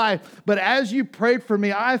entire life. But as you prayed for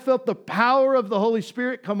me, I felt the power of the Holy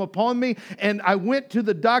Spirit come upon me, and I went to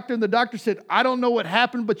the doctor, and the doctor said, I don't know what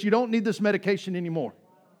happened, but you don't need this medication anymore.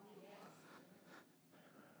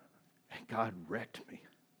 And God wrecked me.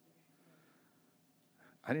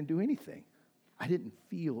 I didn't do anything. I didn't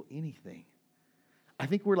feel anything. I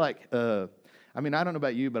think we're I don't know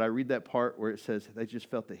about you, but I read that part where it says they just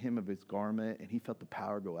felt the hem of his garment, and he felt the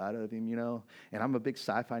power go out of him, And I'm a big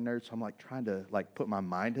sci-fi nerd, so I'm trying to put my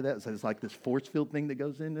mind to that. So it's this force field thing that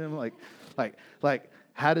goes into him.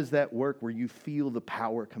 How does that work where you feel the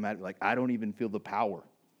power come out of you? I don't even feel the power.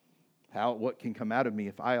 What can come out of me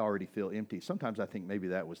if I already feel empty? Sometimes I think maybe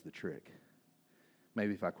that was the trick.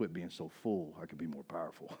 Maybe if I quit being so full, I could be more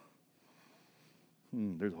powerful.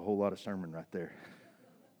 There's a whole lot of sermon right there.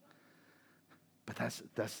 But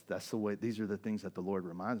that's the way. These are the things that the Lord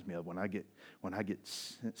reminds me of when I get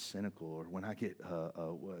cynical, or when I get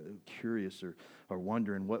curious, or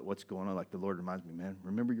wondering what's going on. The Lord reminds me, man,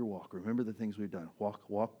 remember your walk. Remember the things we've done.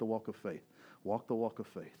 Walk the walk of faith. Walk the walk of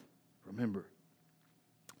faith. Remember,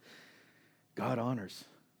 God honors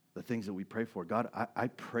the things that we pray for. God, I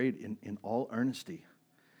prayed in all earnesty,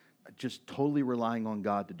 just totally relying on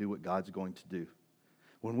God to do what God's going to do.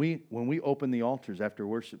 When we open the altars after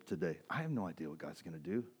worship today, I have no idea what God's going to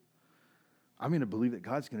do. I'm going to believe that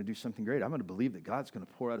God's going to do something great. I'm going to believe that God's going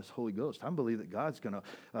to pour out His Holy Ghost. I believe that God's going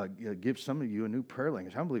to give some of you a new prayer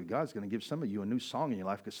language. I believe God's going to give some of you a new song in your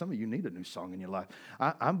life, because some of you need a new song in your life.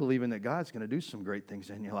 I'm believing that God's going to do some great things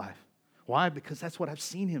in your life. Why? Because that's what I've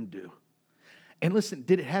seen Him do. And listen,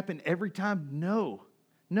 did it happen every time? No.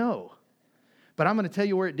 But I'm going to tell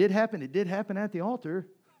you where it did happen. It did happen at the altar.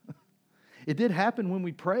 It did happen when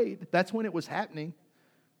we prayed. That's when it was happening.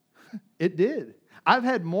 It did. I've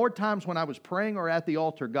had more times when I was praying or at the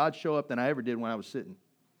altar, God show up, than I ever did when I was sitting.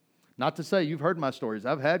 Not to say, you've heard my stories.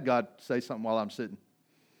 I've had God say something while I'm sitting.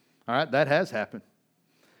 All right, that has happened.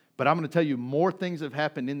 But I'm going to tell you, more things have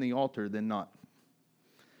happened in the altar than not.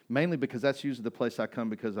 Mainly because that's usually the place I come,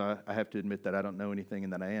 because I have to admit that I don't know anything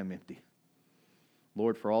and that I am empty.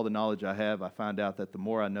 Lord, for all the knowledge I have, I find out that the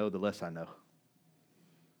more I know, the less I know.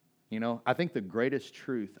 I think the greatest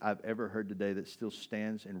truth I've ever heard today that still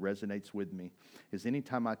stands and resonates with me is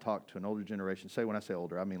anytime I talk to an older generation, when I say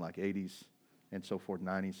older, I mean 80s and so forth,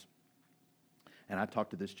 90s, and I talk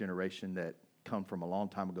to this generation that come from a long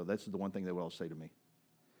time ago, this is the one thing they will all say to me.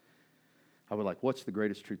 I would what's the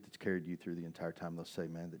greatest truth that's carried you through the entire time? They'll say,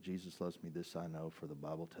 man, that Jesus loves me, this I know, for the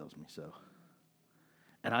Bible tells me so.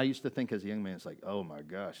 And I used to think as a young man, it's oh my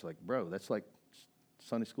gosh, bro, that's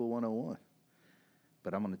Sunday School 101.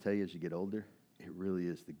 But I'm going to tell you, as you get older, it really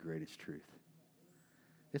is the greatest truth.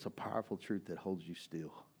 It's a powerful truth that holds you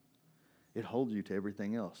still. It holds you to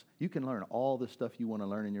everything else. You can learn all the stuff you want to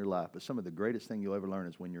learn in your life, but some of the greatest thing you'll ever learn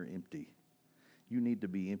is when you're empty. You need to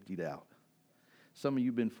be emptied out. Some of you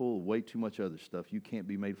have been full of way too much other stuff. You can't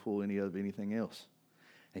be made full of anything else.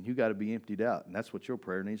 And you got to be emptied out. And that's what your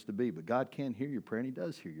prayer needs to be. But God can hear your prayer, and He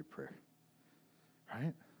does hear your prayer.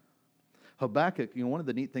 Right? Habakkuk, one of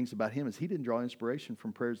the neat things about him is he didn't draw inspiration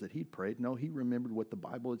from prayers that he'd prayed. No, he remembered what the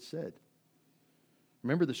Bible had said.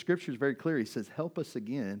 Remember, the scripture is very clear. He says, help us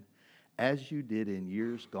again as you did in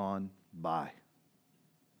years gone by.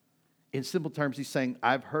 In simple terms, he's saying,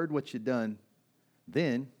 I've heard what you've done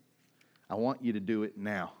then. I want you to do it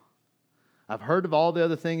now. I've heard of all the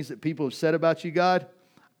other things that people have said about you, God.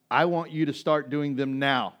 I want you to start doing them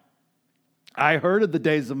now. I heard of the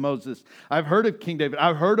days of Moses. I've heard of King David.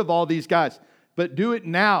 I've heard of all these guys. But do it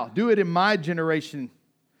now. Do it in my generation.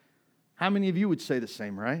 How many of you would say the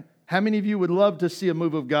same, right? How many of you would love to see a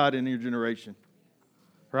move of God in your generation?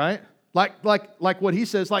 Right? Like what he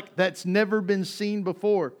says, like that's never been seen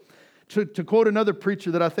before. To quote another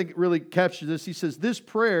preacher that I think really captures this, he says, this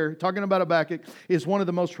prayer, talking about Habakkuk, is one of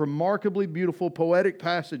the most remarkably beautiful poetic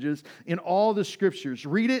passages in all the scriptures.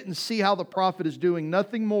 Read it and see how the prophet is doing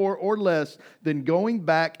nothing more or less than going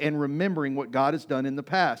back and remembering what God has done in the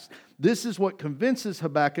past. This is what convinces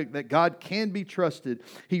Habakkuk that God can be trusted.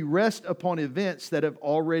 He rests upon events that have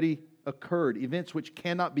already occurred, events which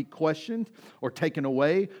cannot be questioned or taken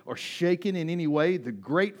away or shaken in any way. The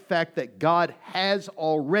great fact that God has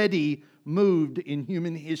already moved in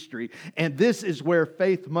human history. And this is where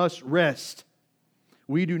faith must rest.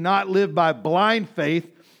 We do not live by blind faith.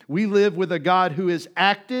 We live with a God who has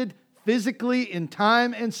acted physically in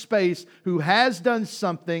time and space, who has done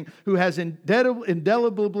something, who has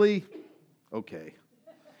indelibly,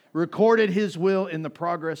 recorded His will in the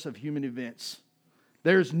progress of human events.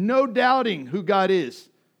 There's no doubting who God is.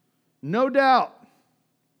 No doubt.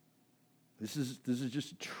 This is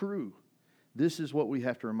just true. This is what we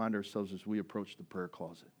have to remind ourselves as we approach the prayer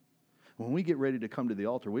closet. When we get ready to come to the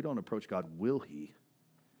altar, we don't approach God, will He?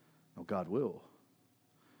 No, God will.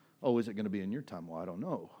 Oh, is it going to be in your time? Well, I don't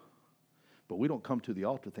know. But we don't come to the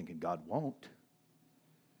altar thinking God won't.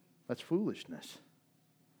 That's foolishness.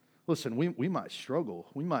 Listen, we might struggle.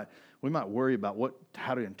 We might worry about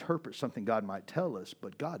how to interpret something God might tell us,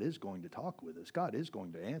 but God is going to talk with us. God is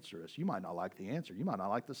going to answer us. You might not like the answer. You might not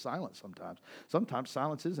like the silence sometimes. Sometimes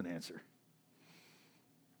silence is an answer.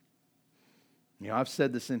 You know, I've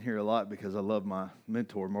said this in here a lot because I love my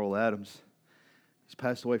mentor, Merle Adams. He's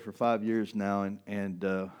passed away for 5 years now,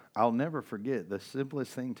 and I'll never forget the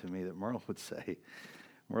simplest thing to me that Merle would say.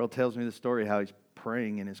 Merle tells me the story how he's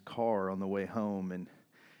praying in his car on the way home, and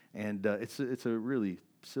it's a really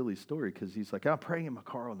silly story because he's like, I'm praying in my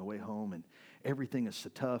car on the way home, and everything is so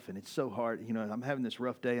tough, and it's so hard. You know, I'm having this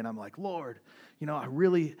rough day, and I'm like, Lord, you know,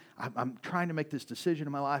 I'm trying to make this decision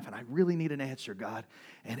in my life, and I really need an answer, God.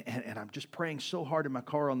 And I'm just praying so hard in my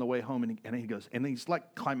car on the way home, and he goes, and he's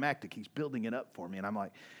like climactic. He's building it up for me, and I'm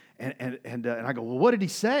like, and I go, well, what did he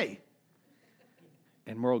say?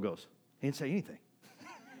 And Merle goes, he didn't say anything.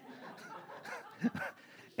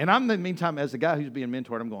 And I'm, in the meantime, as the guy who's being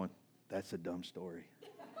mentored, I'm going, that's a dumb story.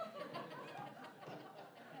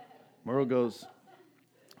 Merle goes,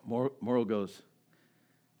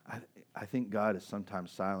 I think God is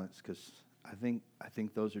sometimes silenced because I think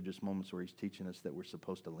those are just moments where He's teaching us that we're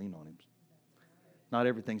supposed to lean on Him. Not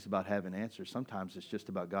everything's about having answers. Sometimes it's just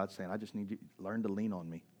about God saying, I just need you to learn to lean on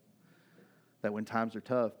me. That when times are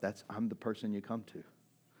tough, I'm the person you come to.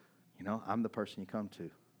 You know, I'm the person you come to.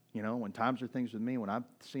 You know, when times are things with me, when I've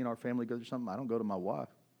seen our family go through something, I don't go to my wife.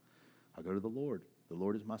 I go to the Lord. The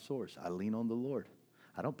Lord is my source. I lean on the Lord.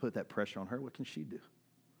 I don't put that pressure on her. What can she do?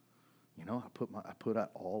 You know, I put it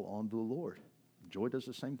all on the Lord. Joy does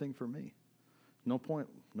the same thing for me. No point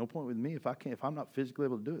with me. If I'm not physically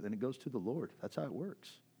able to do it, then it goes to the Lord. That's how it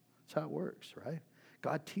works. That's how it works, right?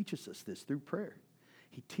 God teaches us this through prayer.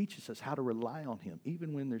 He teaches us how to rely on Him,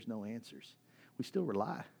 even when there's no answers. We still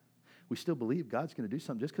rely. We still believe God's going to do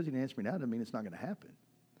something. Just because He didn't answer me now doesn't mean it's not going to happen.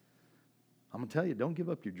 I'm going to tell you, don't give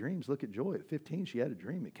up your dreams. Look at Joy. At 15, she had a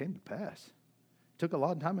dream. It came to pass. It took a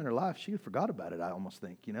lot of time in her life. She forgot about it, I almost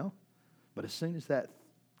think, you know. But as soon as that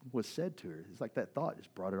was said to her, it's like that thought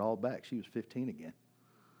just brought it all back. She was 15 again.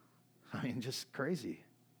 I mean, just crazy,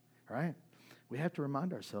 right? We have to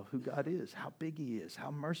remind ourselves who God is, how big He is, how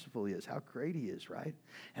merciful He is, how great He is, right?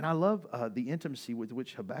 And I love the intimacy with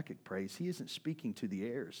which Habakkuk prays. He isn't speaking to the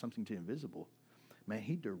air, something to invisible. Man,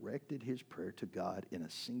 he directed his prayer to God in a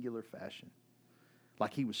singular fashion,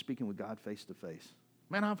 like he was speaking with God face to face.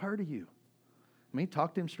 Man, I've heard of you. I mean, he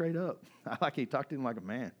talked to him straight up. He talked to him like a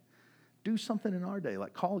man. Do something in our day,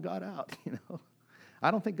 like call God out, you know.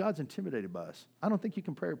 I don't think God's intimidated by us. I don't think you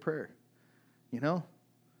can pray a prayer, you know.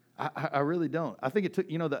 I really don't. I think it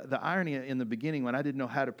took, you know, the irony in the beginning when I didn't know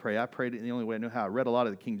how to pray, I prayed it in the only way I knew how. I read a lot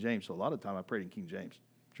of the King James, so a lot of the time I prayed in King James.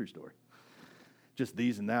 True story. Just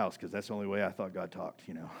these and thous, because that's the only way I thought God talked,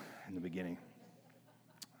 you know, in the beginning.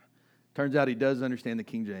 Turns out He does understand the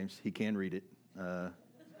King James. He can read it.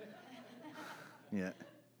 Yeah.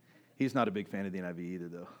 He's not a big fan of the NIV either,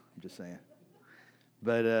 though. I'm just saying.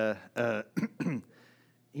 But,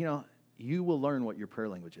 you will learn what your prayer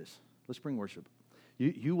language is. Let's bring worship.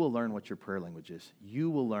 You will learn what your prayer language is. You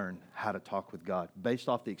will learn how to talk with God based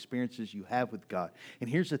off the experiences you have with God. And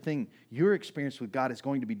here's the thing. Your experience with God is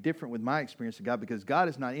going to be different with my experience with God because God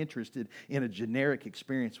is not interested in a generic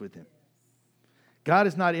experience with Him. God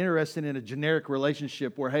is not interested in a generic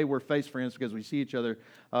relationship where, hey, we're face friends because we see each other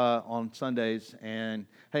on Sundays. And,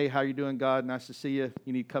 hey, how you doing, God? Nice to see you.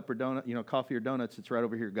 You need a cup or donut, coffee or donuts? It's right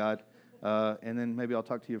over here, God. And then maybe I'll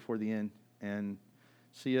talk to you before the end. And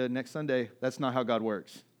see you next Sunday. That's not how God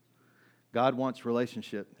works. God wants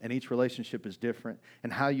relationship, and each relationship is different.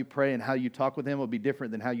 And how you pray and how you talk with Him will be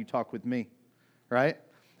different than how you talk with me, right?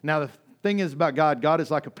 Now, the thing is about God, God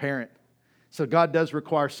is like a parent. So God does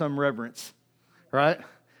require some reverence, right?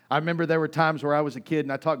 I remember there were times where I was a kid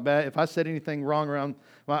and I talked bad. If I said anything wrong around,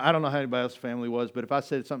 well, I don't know how anybody else's family was, but if I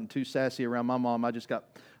said something too sassy around my mom, I just got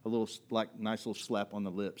a little, nice little slap on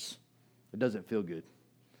the lips. It doesn't feel good,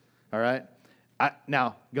 all right?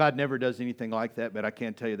 Now, God never does anything like that, but I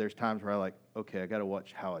can tell you there's times where I got to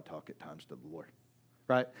watch how I talk at times to the Lord,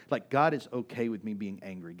 right? Like God is okay with me being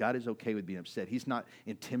angry. God is okay with being upset. He's not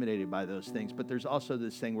intimidated by those things, but there's also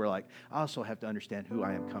this thing where I also have to understand who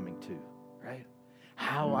I am coming to, right?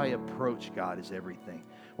 How I approach God is everything.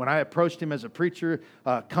 When I approached Him as a preacher,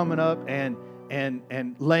 coming up and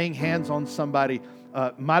laying hands on somebody,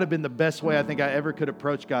 might have been the best way I think I ever could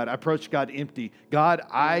approach God. I approached God empty. God,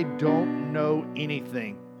 I don't know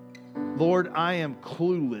anything. Lord, I am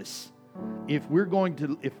clueless. If we're going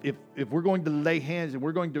to if we're going to lay hands and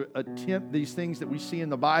we're going to attempt these things that we see in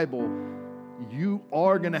the Bible, you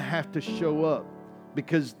are going to have to show up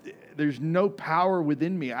because there's no power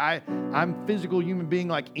within me. I'm a physical human being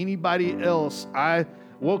like anybody else. I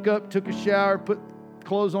woke up, took a shower, put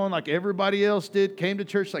clothes on like everybody else did, came to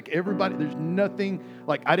church like everybody. There's nothing,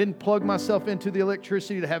 I didn't plug myself into the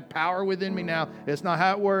electricity to have power within me now. That's not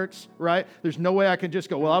how it works, right? There's no way I can just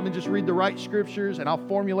go, well, I'm going to just read the right scriptures and I'll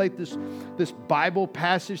formulate this Bible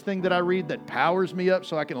passage thing that I read that powers me up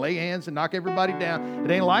so I can lay hands and knock everybody down.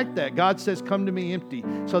 It ain't like that. God says, come to me empty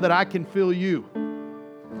so that I can fill you.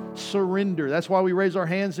 Surrender. That's why we raise our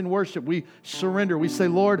hands in worship. We surrender. We say,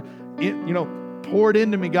 Lord, pour it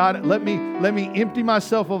into me, God. Let me empty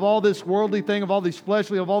myself of all this worldly thing, of all these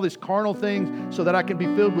fleshly, of all these carnal things, so that I can be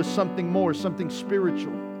filled with something more, something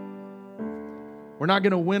spiritual. We're not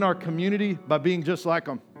going to win our community by being just like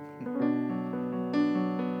them.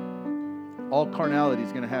 All carnality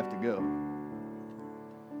is going to have to go.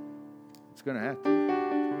 It's going to have to.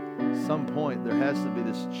 At some point, there has to be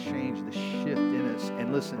this change, this shift in us.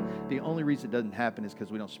 And listen, the only reason it doesn't happen is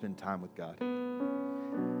because we don't spend time with God.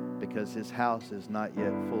 Because His house is not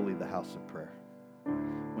yet fully the house of prayer.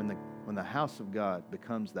 When the house of God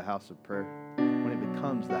becomes the house of prayer, when it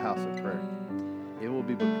becomes the house of prayer, it will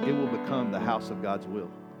become the house of God's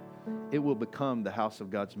will. It will become the house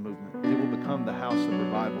of God's movement. It will become the house of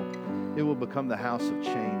revival. It will become the house of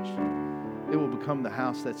change. It will become the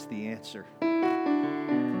house that's the answer.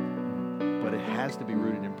 But it has to be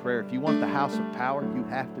rooted in prayer. If you want the house of power, you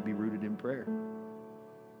have to be rooted in prayer.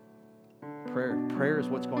 Prayer is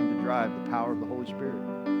what's going to drive the power of the Holy Spirit.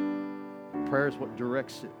 Prayer is what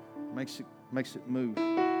directs it, makes it move.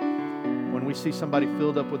 When we see somebody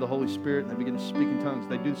filled up with the Holy Spirit and they begin to speak in tongues,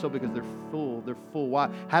 they do so because they're full. They're full. Why?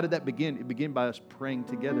 How did that begin? It began by us praying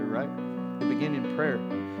together, right? It began in prayer.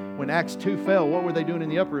 When Acts 2 fell, what were they doing in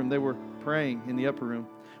the upper room? They were praying in the upper room.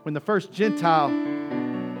 When the first Gentile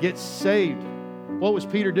gets saved, what was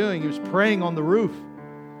Peter doing? He was praying on the roof.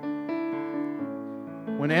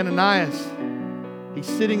 When Ananias, he's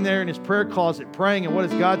sitting there in his prayer closet praying, and what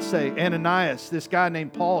does God say? Ananias, this guy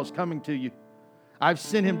named Paul is coming to you. I've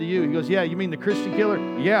sent him to you. He goes, yeah, you mean the Christian killer?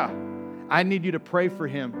 Yeah. I need you to pray for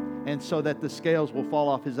him, and so that the scales will fall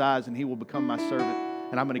off his eyes and he will become my servant.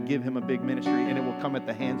 And I'm going to give him a big ministry, and it will come at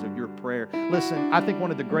the hands of your prayer. Listen, I think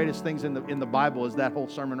one of the greatest things in the Bible is that whole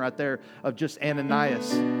sermon right there of just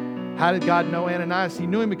Ananias. How did God know Ananias? He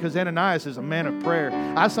knew him because Ananias is a man of prayer.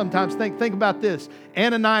 I sometimes think about this.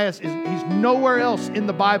 Ananias, he's nowhere else in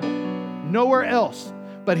the Bible. Nowhere else.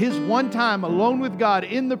 But his one time alone with God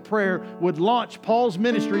in the prayer would launch Paul's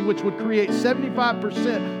ministry, which would create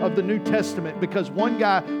 75% of the New Testament, because one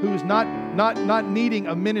guy who was not needing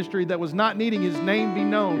a ministry, that was not needing his name be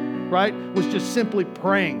known, right, was just simply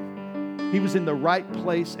praying. He was in the right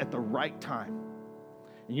place at the right time.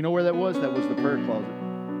 And you know where that was? That was the prayer closet.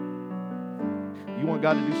 You want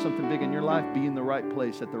God to do something big in your life? Be in the right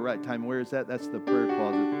place at the right time. Where is that? That's the prayer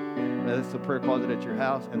closet. That's the prayer closet at your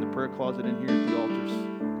house and the prayer closet in here at the altars.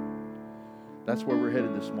 That's where we're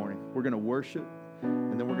headed this morning. We're going to worship,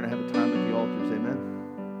 and then we're going to have a time at the altars. Amen.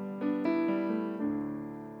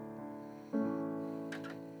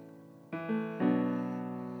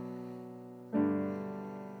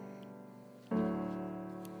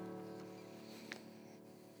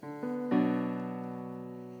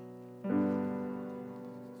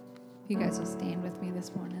 You guys will stand with me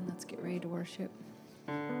this morning. Let's get ready to worship.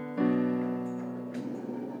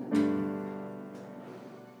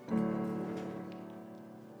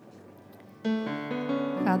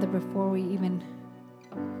 Father, before we even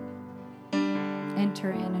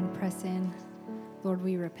enter in and press in, Lord,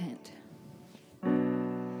 we repent.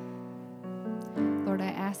 Lord, I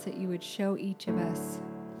ask that you would show each of us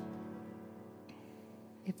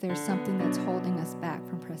if there's something that's holding us back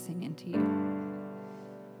from pressing into you.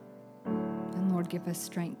 And Lord, give us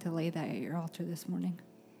strength to lay that at your altar this morning.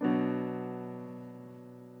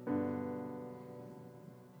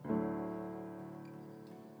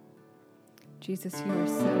 Jesus, you are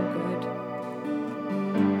so good.